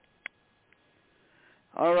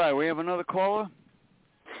 All right, we have another caller?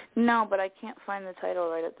 No, but I can't find the title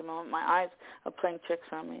right at the moment. My eyes are playing tricks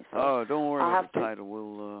on me. So Don't worry I'll about the title.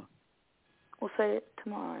 We'll say it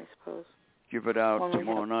tomorrow, I suppose. Give it out when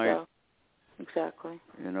tomorrow night. Go. Exactly.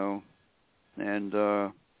 You know. And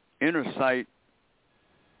Innersight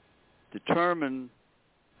determined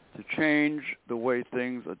to change the way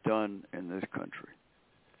things are done in this country.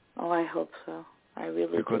 Oh, I hope so. I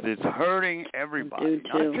really Because do. it's hurting everybody,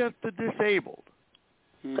 not just the disabled.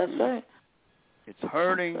 Mm-hmm. That's right. It's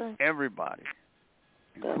hurting That's right. everybody,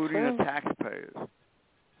 including That's the right. taxpayers.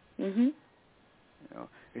 Mhm. You know,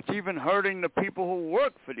 it's even hurting the people who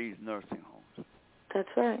work for these nursing homes. That's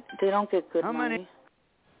right. They don't get good How money. many?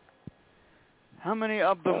 How many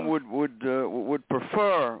of them would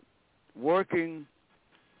prefer working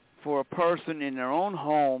for a person in their own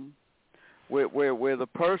home, where the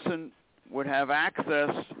person would have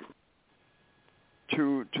access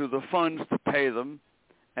to the funds to pay them,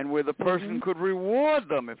 and where the person could reward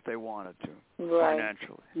them if they wanted to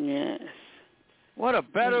financially? Yes. What a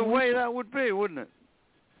better way that would be, wouldn't it?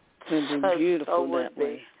 It would be beautiful would that be.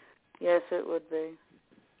 way. Yes, it would be.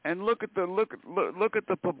 And look at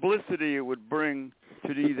the publicity it would bring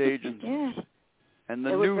to these agencies. Yeah. And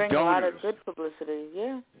the it would new bring donors. a lot of good publicity.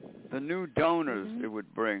 Yeah. The new donors it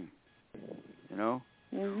would bring. You know?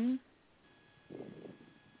 Mhm.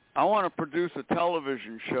 I want to produce a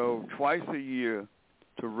television show twice a year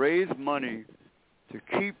to raise money to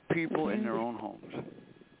keep people in their own homes.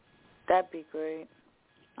 That'd be great.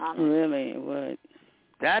 Honestly. Really, it would.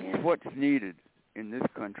 That's what's needed in this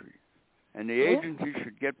country. And the agency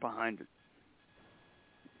should get behind it.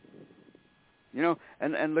 You know,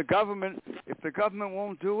 and the government, if the government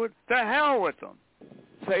won't do it, the hell with them.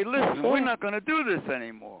 Say, listen, we're not going to do this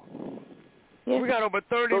anymore. Yeah. We got over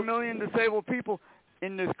 30 million disabled people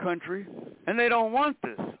in this country, and they don't want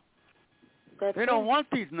this. They don't want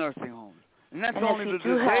these nursing homes. And that's only the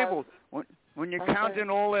disabled. When you count in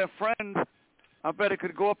all their friends, I bet it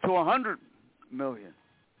could go up to 100 million.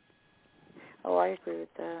 Oh, I agree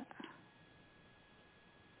with that.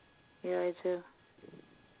 Yeah, I do.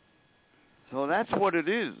 So that's what it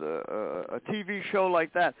is, a TV show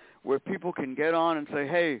like that, where people can get on and say,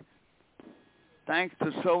 hey, thanks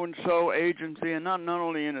to so-and-so agency, and not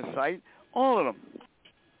only Innersight, all of them.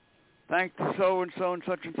 Thanks to so-and-so and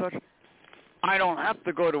such and such, I don't have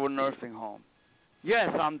to go to a nursing home.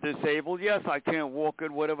 Yes, I'm disabled. Yes, I can't walk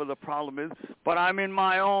it, whatever the problem is, but I'm in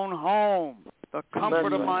my own home, the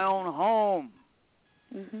comfort of my own home.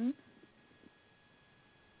 Mhm.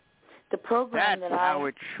 The program That's how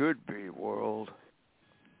it should be, world.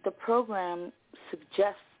 The program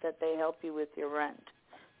suggests that they help you with your rent,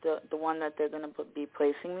 the one that they're going to be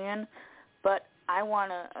placing me in. But I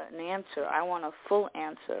want an answer. I want a full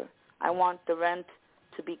answer. I want the rent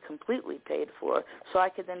to be completely paid for, so I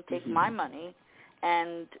could then take my money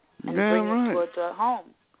and bring it towards a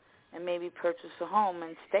home, and maybe purchase a home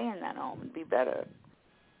and stay in that home and be better.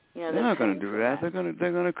 You know, they're not going to do that. They're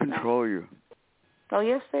going to control you. Oh,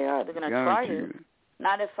 yes, they are. They're going to try to. You.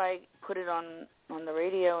 Not if I put it on the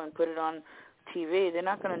radio and put it on TV. They're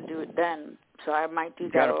not going to do it then. So I might do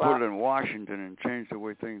that a lot. You got to put it in Washington and change the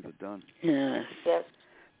way things are done. Yes. Yes.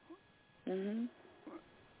 Mhm.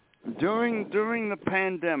 During the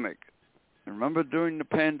pandemic, remember during the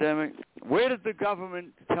pandemic, where did the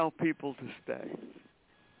government tell people to stay?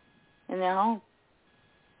 In their home.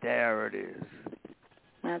 There it is.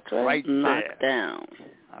 That's right. Right Locked there. down.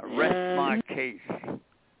 I rest my case.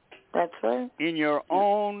 That's right. In your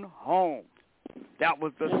own home. That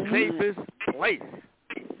was the safest place.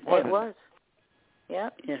 It was.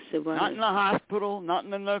 Yep. Yes, it was. Not in the hospital, not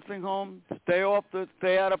in the nursing home. Stay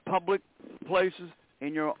out of public places.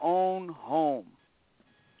 In your own home.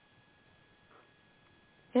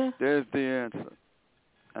 Yeah. There's the answer.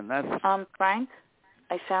 And that's Frank,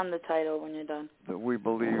 I found the title when you're done. that we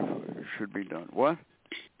believe should be done. What?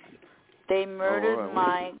 They murdered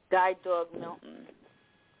my guide dog, Milton.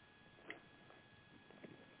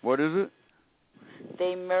 What is it?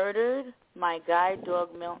 They murdered my guide dog,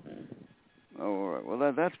 Milton. Oh, all right.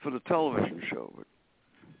 Well, that's for the television show. But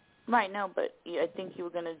Right, no, but I think you were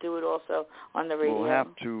going to do it also on the radio. we'll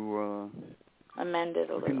have to amend it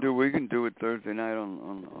a little. We can do it Thursday night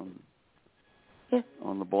on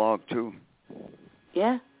the blog too.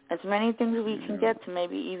 Yeah, as many things as we can get to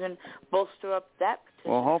maybe even bolster up that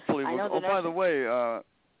petition. Well, hopefully. By the way,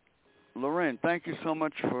 Lorraine, thank you so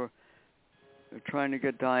much for trying to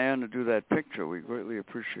get Diane to do that picture. We greatly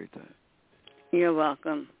appreciate that. You're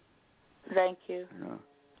welcome. Thank you. Yeah.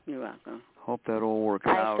 You're welcome. Hope that all works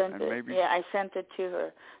out. I sent it to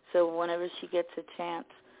her. So whenever she gets a chance,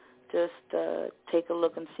 just take a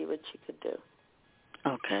look and see what she could do.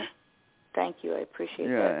 Okay. Thank you. I appreciate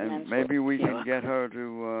that. Yeah, and maybe we can get her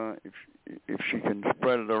to, if she can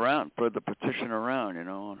spread the petition around,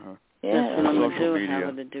 on her that's what I'm going to do, media. have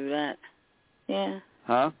her to do that. Yeah.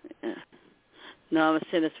 Huh? Yeah. No, I was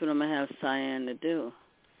saying that's what I'm going to have Cyan to do.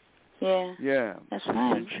 Yeah. Yeah. That's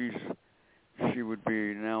nice. And she would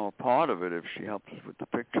be now a part of it if she helps us with the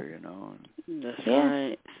picture, And that's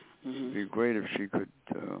right. It'd be great if she could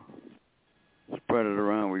spread it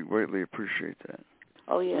around. We greatly appreciate that.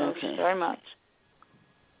 Oh, yeah, very much.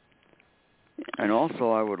 And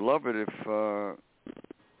also, I would love it if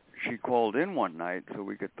she called in one night so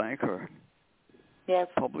we could thank her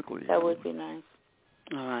publicly. That would be nice.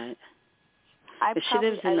 All right. She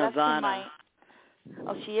lives in Nevada.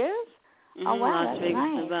 Oh, she is? Mm-hmm. Oh, wow, Las Vegas,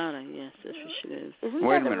 nice. Nevada. Yes, that's where she lives. Isn't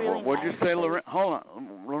Wait a that minute. Really What'd nice you say, place? Lorraine? Hold on.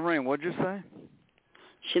 Lorraine, what'd you say?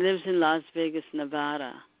 She lives in Las Vegas,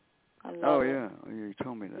 Nevada. Oh, yeah. You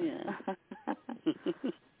told me that.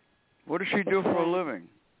 Yeah. What does she do for a living?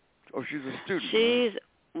 Oh, she's a student. She's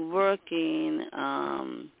working.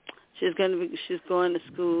 She's going to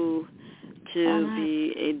school to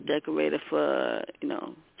be a decorator for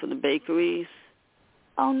the bakeries.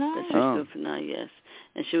 Oh, nice. That's what she's doing for now. Yes,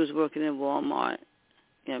 and she was working in Walmart.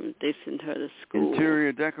 Yeah, they sent her to school.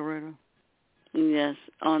 Interior decorator. Yes,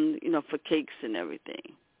 for cakes and everything.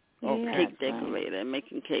 Yeah, cake decorator, nice.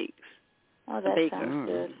 Making cakes. Oh, that sounds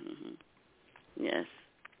good. Mm-hmm. Yes.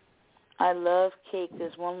 I love cake.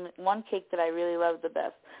 There's one cake that I really love the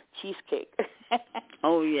best, cheesecake.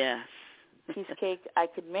 Oh, yes. Cheesecake, I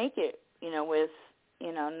could make it, with,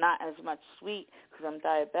 not as much sweet because I'm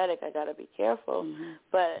diabetic. I got to be careful. Mm-hmm.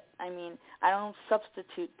 But, I don't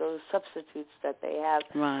substitute those substitutes that they have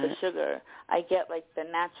for sugar. I get, the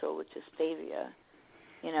natural, which is stevia,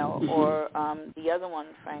 or the other one,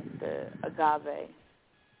 Frank, the agave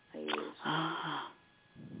I use.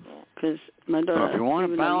 Because my daughter. So if you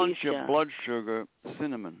want to balance your blood sugar,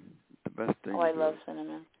 cinnamon, the best thing. Oh, I love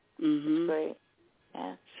cinnamon. Mm-hmm. It's great.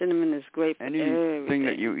 Yeah. Cinnamon is great for anything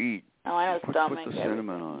that you eat. Oh, I know put the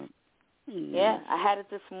cinnamon on it. Mm-hmm. Yeah, I had it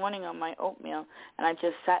this morning on my oatmeal, and I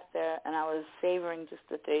just sat there and I was savoring just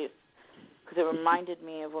the taste because it reminded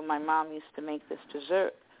me of when my mom used to make this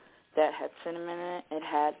dessert that had cinnamon in it. It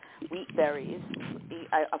had wheat berries.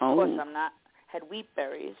 Of course, had wheat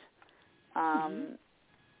berries.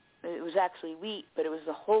 It was actually wheat, but it was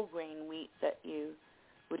the whole grain wheat that you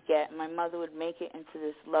would get. My mother would make it into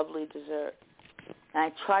this lovely dessert. And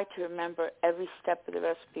I tried to remember every step of the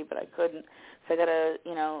recipe, but I couldn't. So I got to,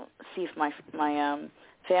 see if my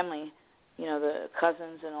family, the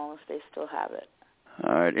cousins and all, if they still have it.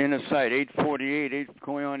 All right, Innersight, 848,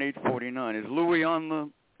 going on 849. Is Louis on the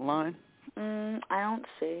line? I don't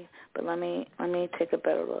see, but let me take a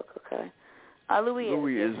better look, okay?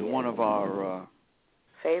 Louis is one of our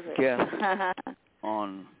favorites guests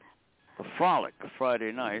on the Frolic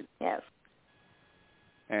Friday night. Yes.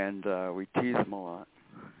 And we tease him a lot.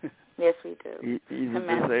 Yes, we do. He's a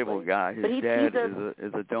disabled guy. His dad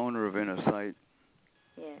is a donor of Innersight.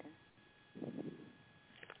 Yeah.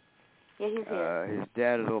 Yeah, he's here. His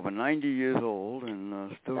dad is over 90 years old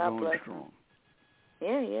and still going strong.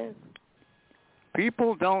 Yeah, he is.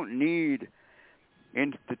 People don't need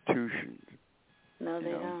institutions. No,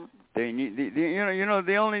 they don't. They need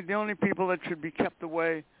the only people that should be kept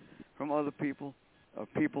away from other people are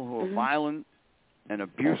people who are violent and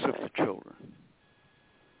abusive to children.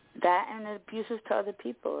 That and abusive to other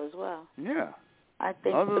people as well. Yeah. I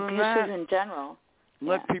think Other than abusive that, in general.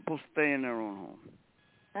 Let people stay in their own home.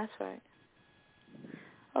 That's right.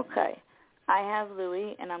 Okay. I have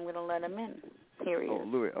Louis, and I'm going to let him in. Here he is. Oh,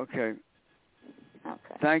 Louis. Okay.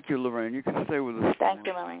 Okay. Thank you, Lorraine. You can stay with us. Thank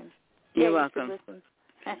you, Lorraine. You're welcome.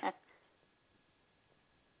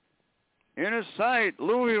 Innersight,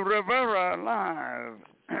 Louis Rivera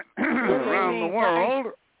live around the world.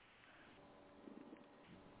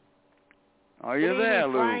 Are you there,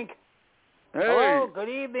 Lou? Frank. Hey. Hello, good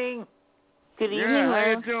evening. Good evening, Yeah, how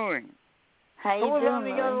Lou. you doing? How you Who was doing, on the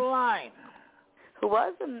Lou? other line? Who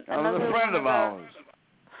was? Another friend of ours.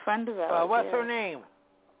 Friend of ours, What's her name?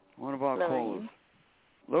 One of our Lorraine. callers.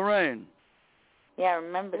 Lorraine. Yeah, I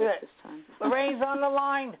remembered it this time. Lorraine's on the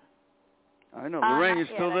line. I know. Lorraine, you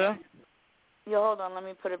still there? Yeah, hold on. Let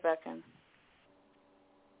me put it back in.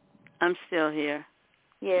 I'm still here.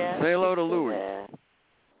 Yeah. Say hello to she's still Louis. there.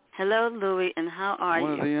 Hello, Louis, and how are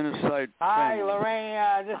One you? of the Innersight Hi, family.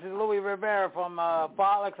 Lorraine. This is Louis Rivera from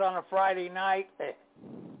Bollocks on a Friday night.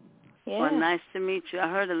 Yeah. Well, nice to meet you. I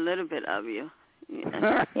heard a little bit of you.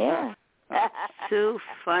 Yeah. Too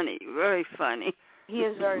funny. Very funny. He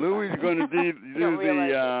is very Louis is funny. going to do Don't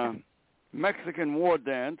realize the Mexican war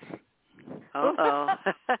dance Uh-oh.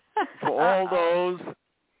 for all those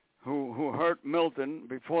who hurt Milton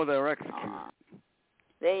before they're executed.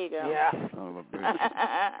 There you go. Yeah. Son of a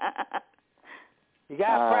bitch. You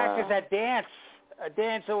got to practice that dance. A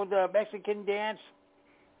dance with the Mexican dance.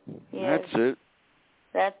 Yes. That's it.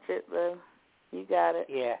 That's it, Lou. You got it.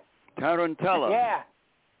 Yeah. Tarantella. Yeah.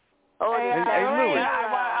 Oh, Hey, hey, Louis.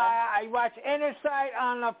 I watch Innersight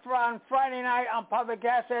on Friday night on public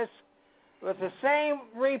access with the same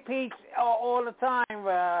repeats all the time.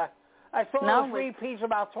 I saw those repeats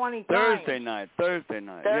about 20 Thursday times. night. Thursday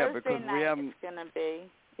Yeah, because night we haven't. it's going to be.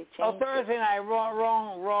 Oh, Thursday night.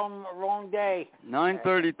 Wrong day.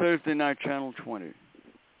 9:30 Thursday night, Channel 20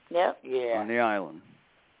 Yep. Yeah. on the island.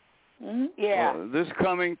 Mm-hmm. Yeah. Well, this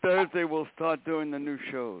coming Thursday, we'll start doing the new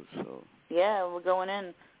shows. So. Yeah, we're going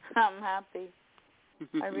in. I'm happy.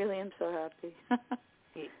 I really am so happy.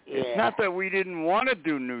 It's not that we didn't want to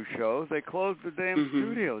do new shows. They closed the damn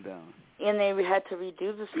studio down. And they had to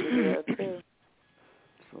redo the studio, too.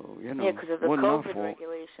 So, you know, Yeah, because of the wasn't our COVID fault.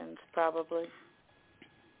 regulations, probably.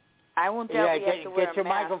 I won't doubt we have to wear get your a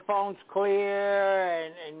mask. microphones clear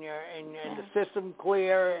and the system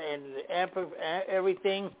clear and the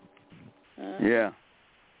everything. Yeah.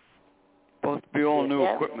 Supposed to be all new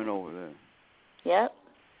Yep. equipment over there. Yep.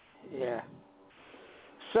 Yeah.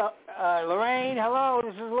 So, Lorraine, hello,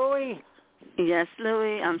 this is Louis. Yes,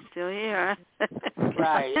 Louis, I'm still here.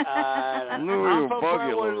 Right. Louis I'm will from bug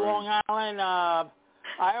you, Brentwood, Lorraine. Long Island.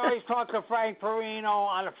 I always talk to Frank PERINO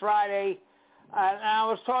on a Friday. And I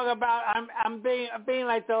was talking about I'm being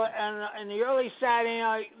like in the early Saturday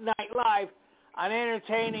Night Live, I'm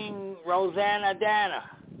entertaining Rosanna Dana.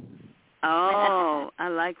 Oh, I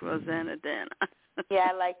like Rosanna Dana. Yeah,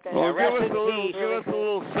 I like that. Well, Yeah, give us a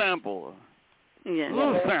little sample. Yes. A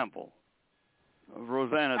little sample of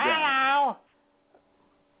Rosanna Dana. Hello.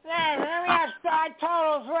 Let me start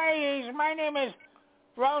totals ladies. My name is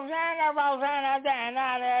Rosanna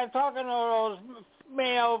Dana. They're talking to those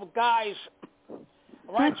male guys.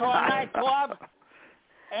 Went to a nightclub,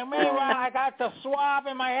 and meanwhile I got the swab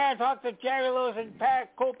in my hand. Talked to Jerry Lewis and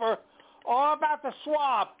Pat Cooper all about the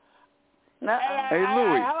swab. Hey,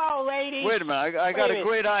 Louis. Hello, ladies. Wait a minute. I got a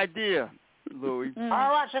great idea, Louis. Oh,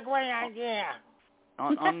 what's a great idea?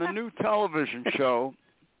 On the new television show,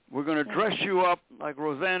 we're going to dress you up like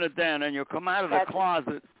Rosanna Dana, and you'll come out of the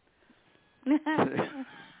closet.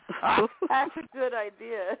 That's a good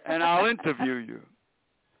idea. And I'll interview you.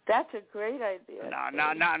 That's a great idea. Now,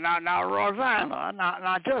 Rosanna,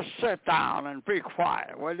 now just sit down and be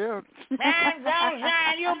quiet, will you? Man,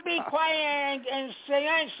 Rosanna, you be quiet and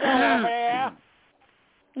silence over there.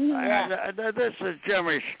 Yeah. This is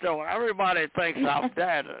Jimmy Stewart. Everybody thinks I'm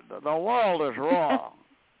dead. The world is wrong.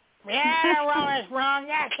 Yeah, the world is wrong.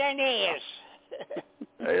 Yes, it is.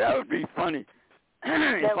 Hey, that would be funny.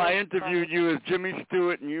 If I interviewed you as Jimmy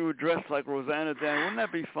Stewart and you were dressed like Rosanna Dana, wouldn't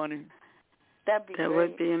that be funny? That'd be That great.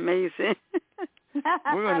 would be amazing.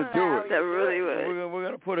 We're going to do it. That really would. We're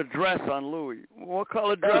going to put a dress on Louis. What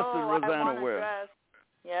color dress does Rosanna wear? Dress.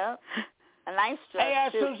 Yep. A nice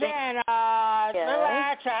dress, Hey, too. Suzanne,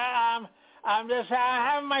 relax. I'm just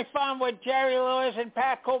having my fun with Jerry Lewis and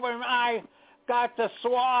Pat Cooper, and I got the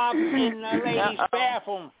swab in the ladies'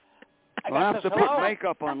 bathroom. We'll have to put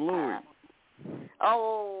makeup on Louis.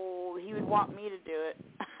 Oh, he would want me to do it.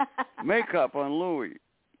 Makeup on Louis.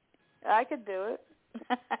 I could do it.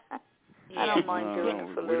 I don't mind doing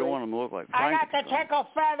it for Louis. We don't want him to look like I got Frankenstein. the tickle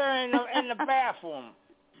feather in the bathroom.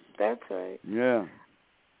 That's right. Yeah.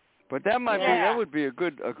 But that might be, Yeah. that would be a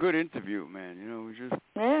good interview, man. You know, we just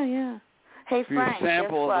Yeah. Hey, be Frank, a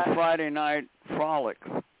sample guess of the what? Friday night frolics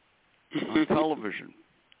on television.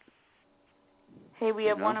 Hey, we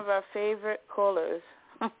have one of our favorite callers.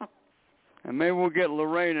 And maybe we'll get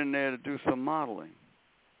Lorraine in there to do some modeling.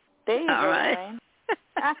 There you All go, right. Lorraine.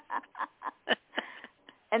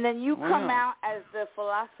 And then you come out as the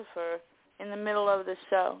philosopher in the middle of the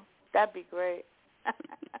show. That'd be great.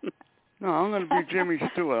 No, I'm going to be Jimmy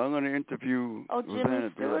Stewart. I'm going to interview Jimmy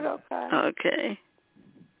Susanne. Stewart, okay. Okay.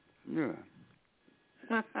 Yeah.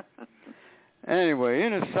 Anyway,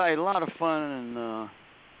 Innersight, a lot of fun, and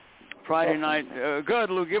Friday night. Go ahead,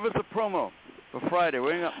 Lou, give us a promo for Friday.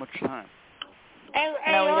 We ain't got much time.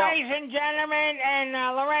 Hey, ladies and gentlemen, and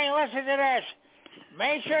Lorraine, listen to this.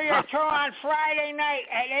 Make sure you tune on Friday night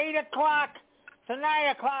at 8 o'clock to 9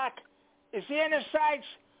 o'clock. It's the Innersight's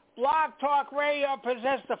Blog Talk Radio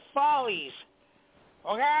presents The Follies.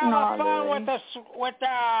 We're going to have fun with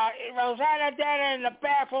Rosanna Denner in the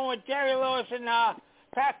bathroom with Jerry Lewis and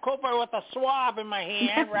Pat Cooper with a swab in my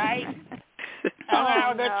hand, right? I'm going to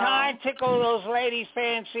have a good time, tickle those ladies'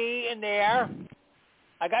 fancy in there.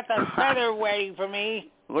 I got the feather waiting for me.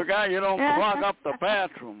 Look out, you don't clog up the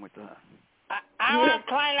bathroom with that. I won't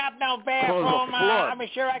climb up no bathroom. I'm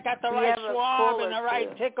sure I got the right swab and the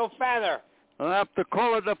right tickle feather. I'll have to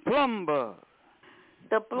call it the plumber.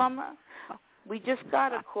 The plumber? We just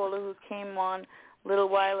got a caller who came on a little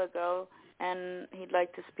while ago, and he'd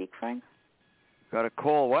like to speak, Frank. Got a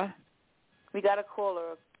call, what? We got a caller.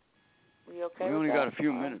 Are we okay We with only that? got a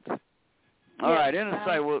few minutes. All right,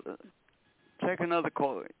 Innersight, we'll take another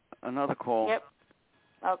call. Yep.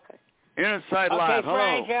 Okay. Innersight Okay, Live.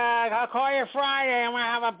 Frank, Hello. I'll call you Friday. I'm going to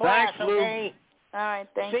have a blast, Thanks, Lou. okay? All right,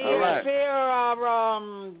 thank See you. you. right.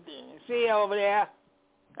 See you over there.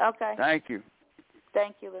 Okay. Thank you.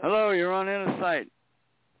 Thank you, Lou. Hello, you're on Innersight.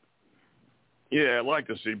 Yeah, I'd like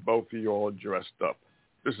to see both of you all dressed up.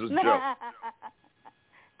 This is Joe.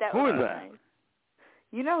 Who is that? Nice.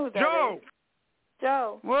 You know who that Joe! is.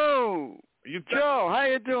 Joe. Whoa. Joe, how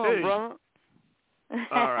you doing, Hey. brother?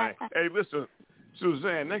 All right. Hey, listen,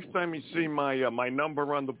 Suzanne, next time you see my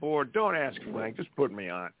number on the board, don't ask Frank. Just put me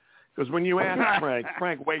on. Because when you ask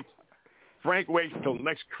Frank waits till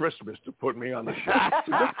next Christmas to put me on the show.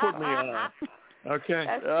 So just put me on. Okay.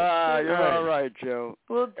 You're all right, Joe.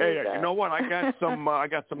 We'll do that. You know what? I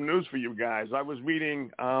got some news for you guys. I was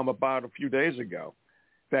reading about a few days ago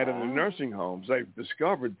that in the nursing homes they've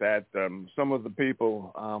discovered that some of the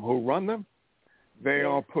people who run them, they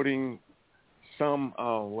are putting some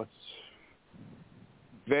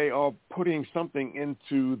they are putting something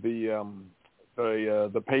into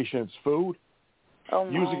the patient's food,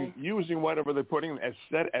 using whatever they're putting as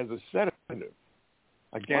a sedative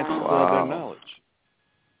against their knowledge.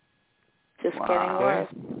 Just getting worse.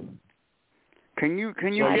 Can you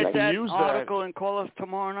get that article and call us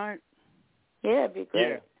tomorrow night? Yeah, it'd be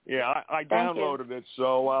great. Yeah. I downloaded it,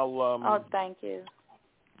 so I'll. Thank you.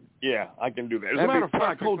 Yeah, I can do that. As a That'd matter be of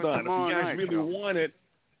fact, hold perfect for on. If you guys tomorrow really night, want it.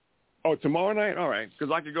 Oh, tomorrow night? All right,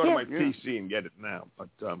 because I could go to my PC and get it now. But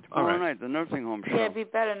all tomorrow right. night, the nursing home show. Yeah, it'd be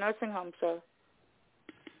better nursing home, sir.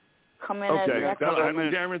 Come in as Okay, an extra. I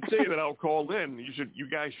guarantee that I'll call in. You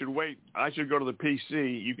guys should wait. I should go to the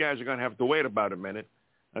PC. You guys are going to have to wait about a minute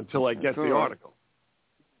until I get the article.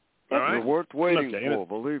 All right? It's worth waiting for,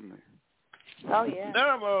 believe me. Oh, yeah.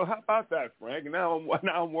 No, how about that, Frank? Now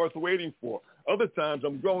I'm worth waiting for. Other times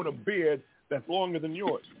I'm growing a beard that's longer than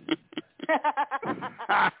yours.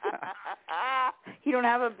 He don't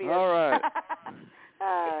have a beard. All right.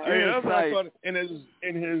 That's what I thought. In his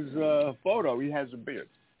photo, he has a beard.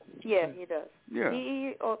 Yeah, he does. Yeah.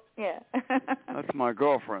 Yeah. That's my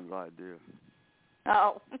girlfriend's idea.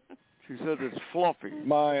 Oh. She said it's fluffy.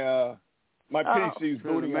 My PC's Says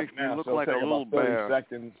booting it makes up now, me look so like it'll a take little about 30 bear.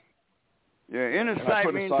 seconds. Yeah,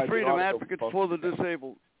 Innersight means freedom advocates for the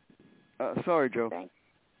disabled. Sorry, Joe.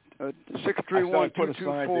 631-224. I put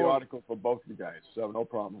aside the article for both you guys, so no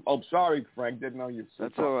problem. Oh, sorry, Frank. Didn't know you.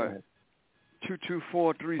 That's all right.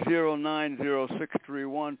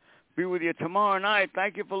 224-3090-631. Be with you tomorrow night.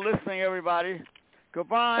 Thank you for listening, everybody.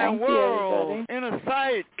 Goodbye, Thank world. You,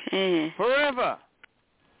 Innersight forever.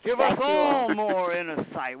 Give us all more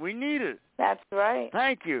Innersight. We need it. That's right.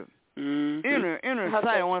 Thank you. Mm-hmm. Innersight.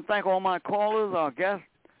 Okay. I want to thank all my callers, our guests,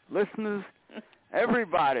 listeners,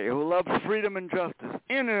 everybody who loves freedom and justice.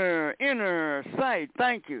 Innersight.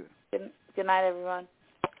 Thank you. Good night, everyone.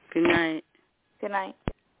 Good night. Good night.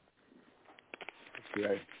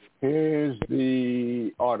 Okay. Here's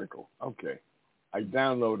the article. Okay. I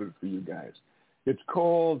downloaded it for you guys. It's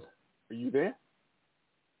called, are you there?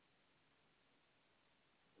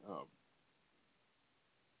 Oh,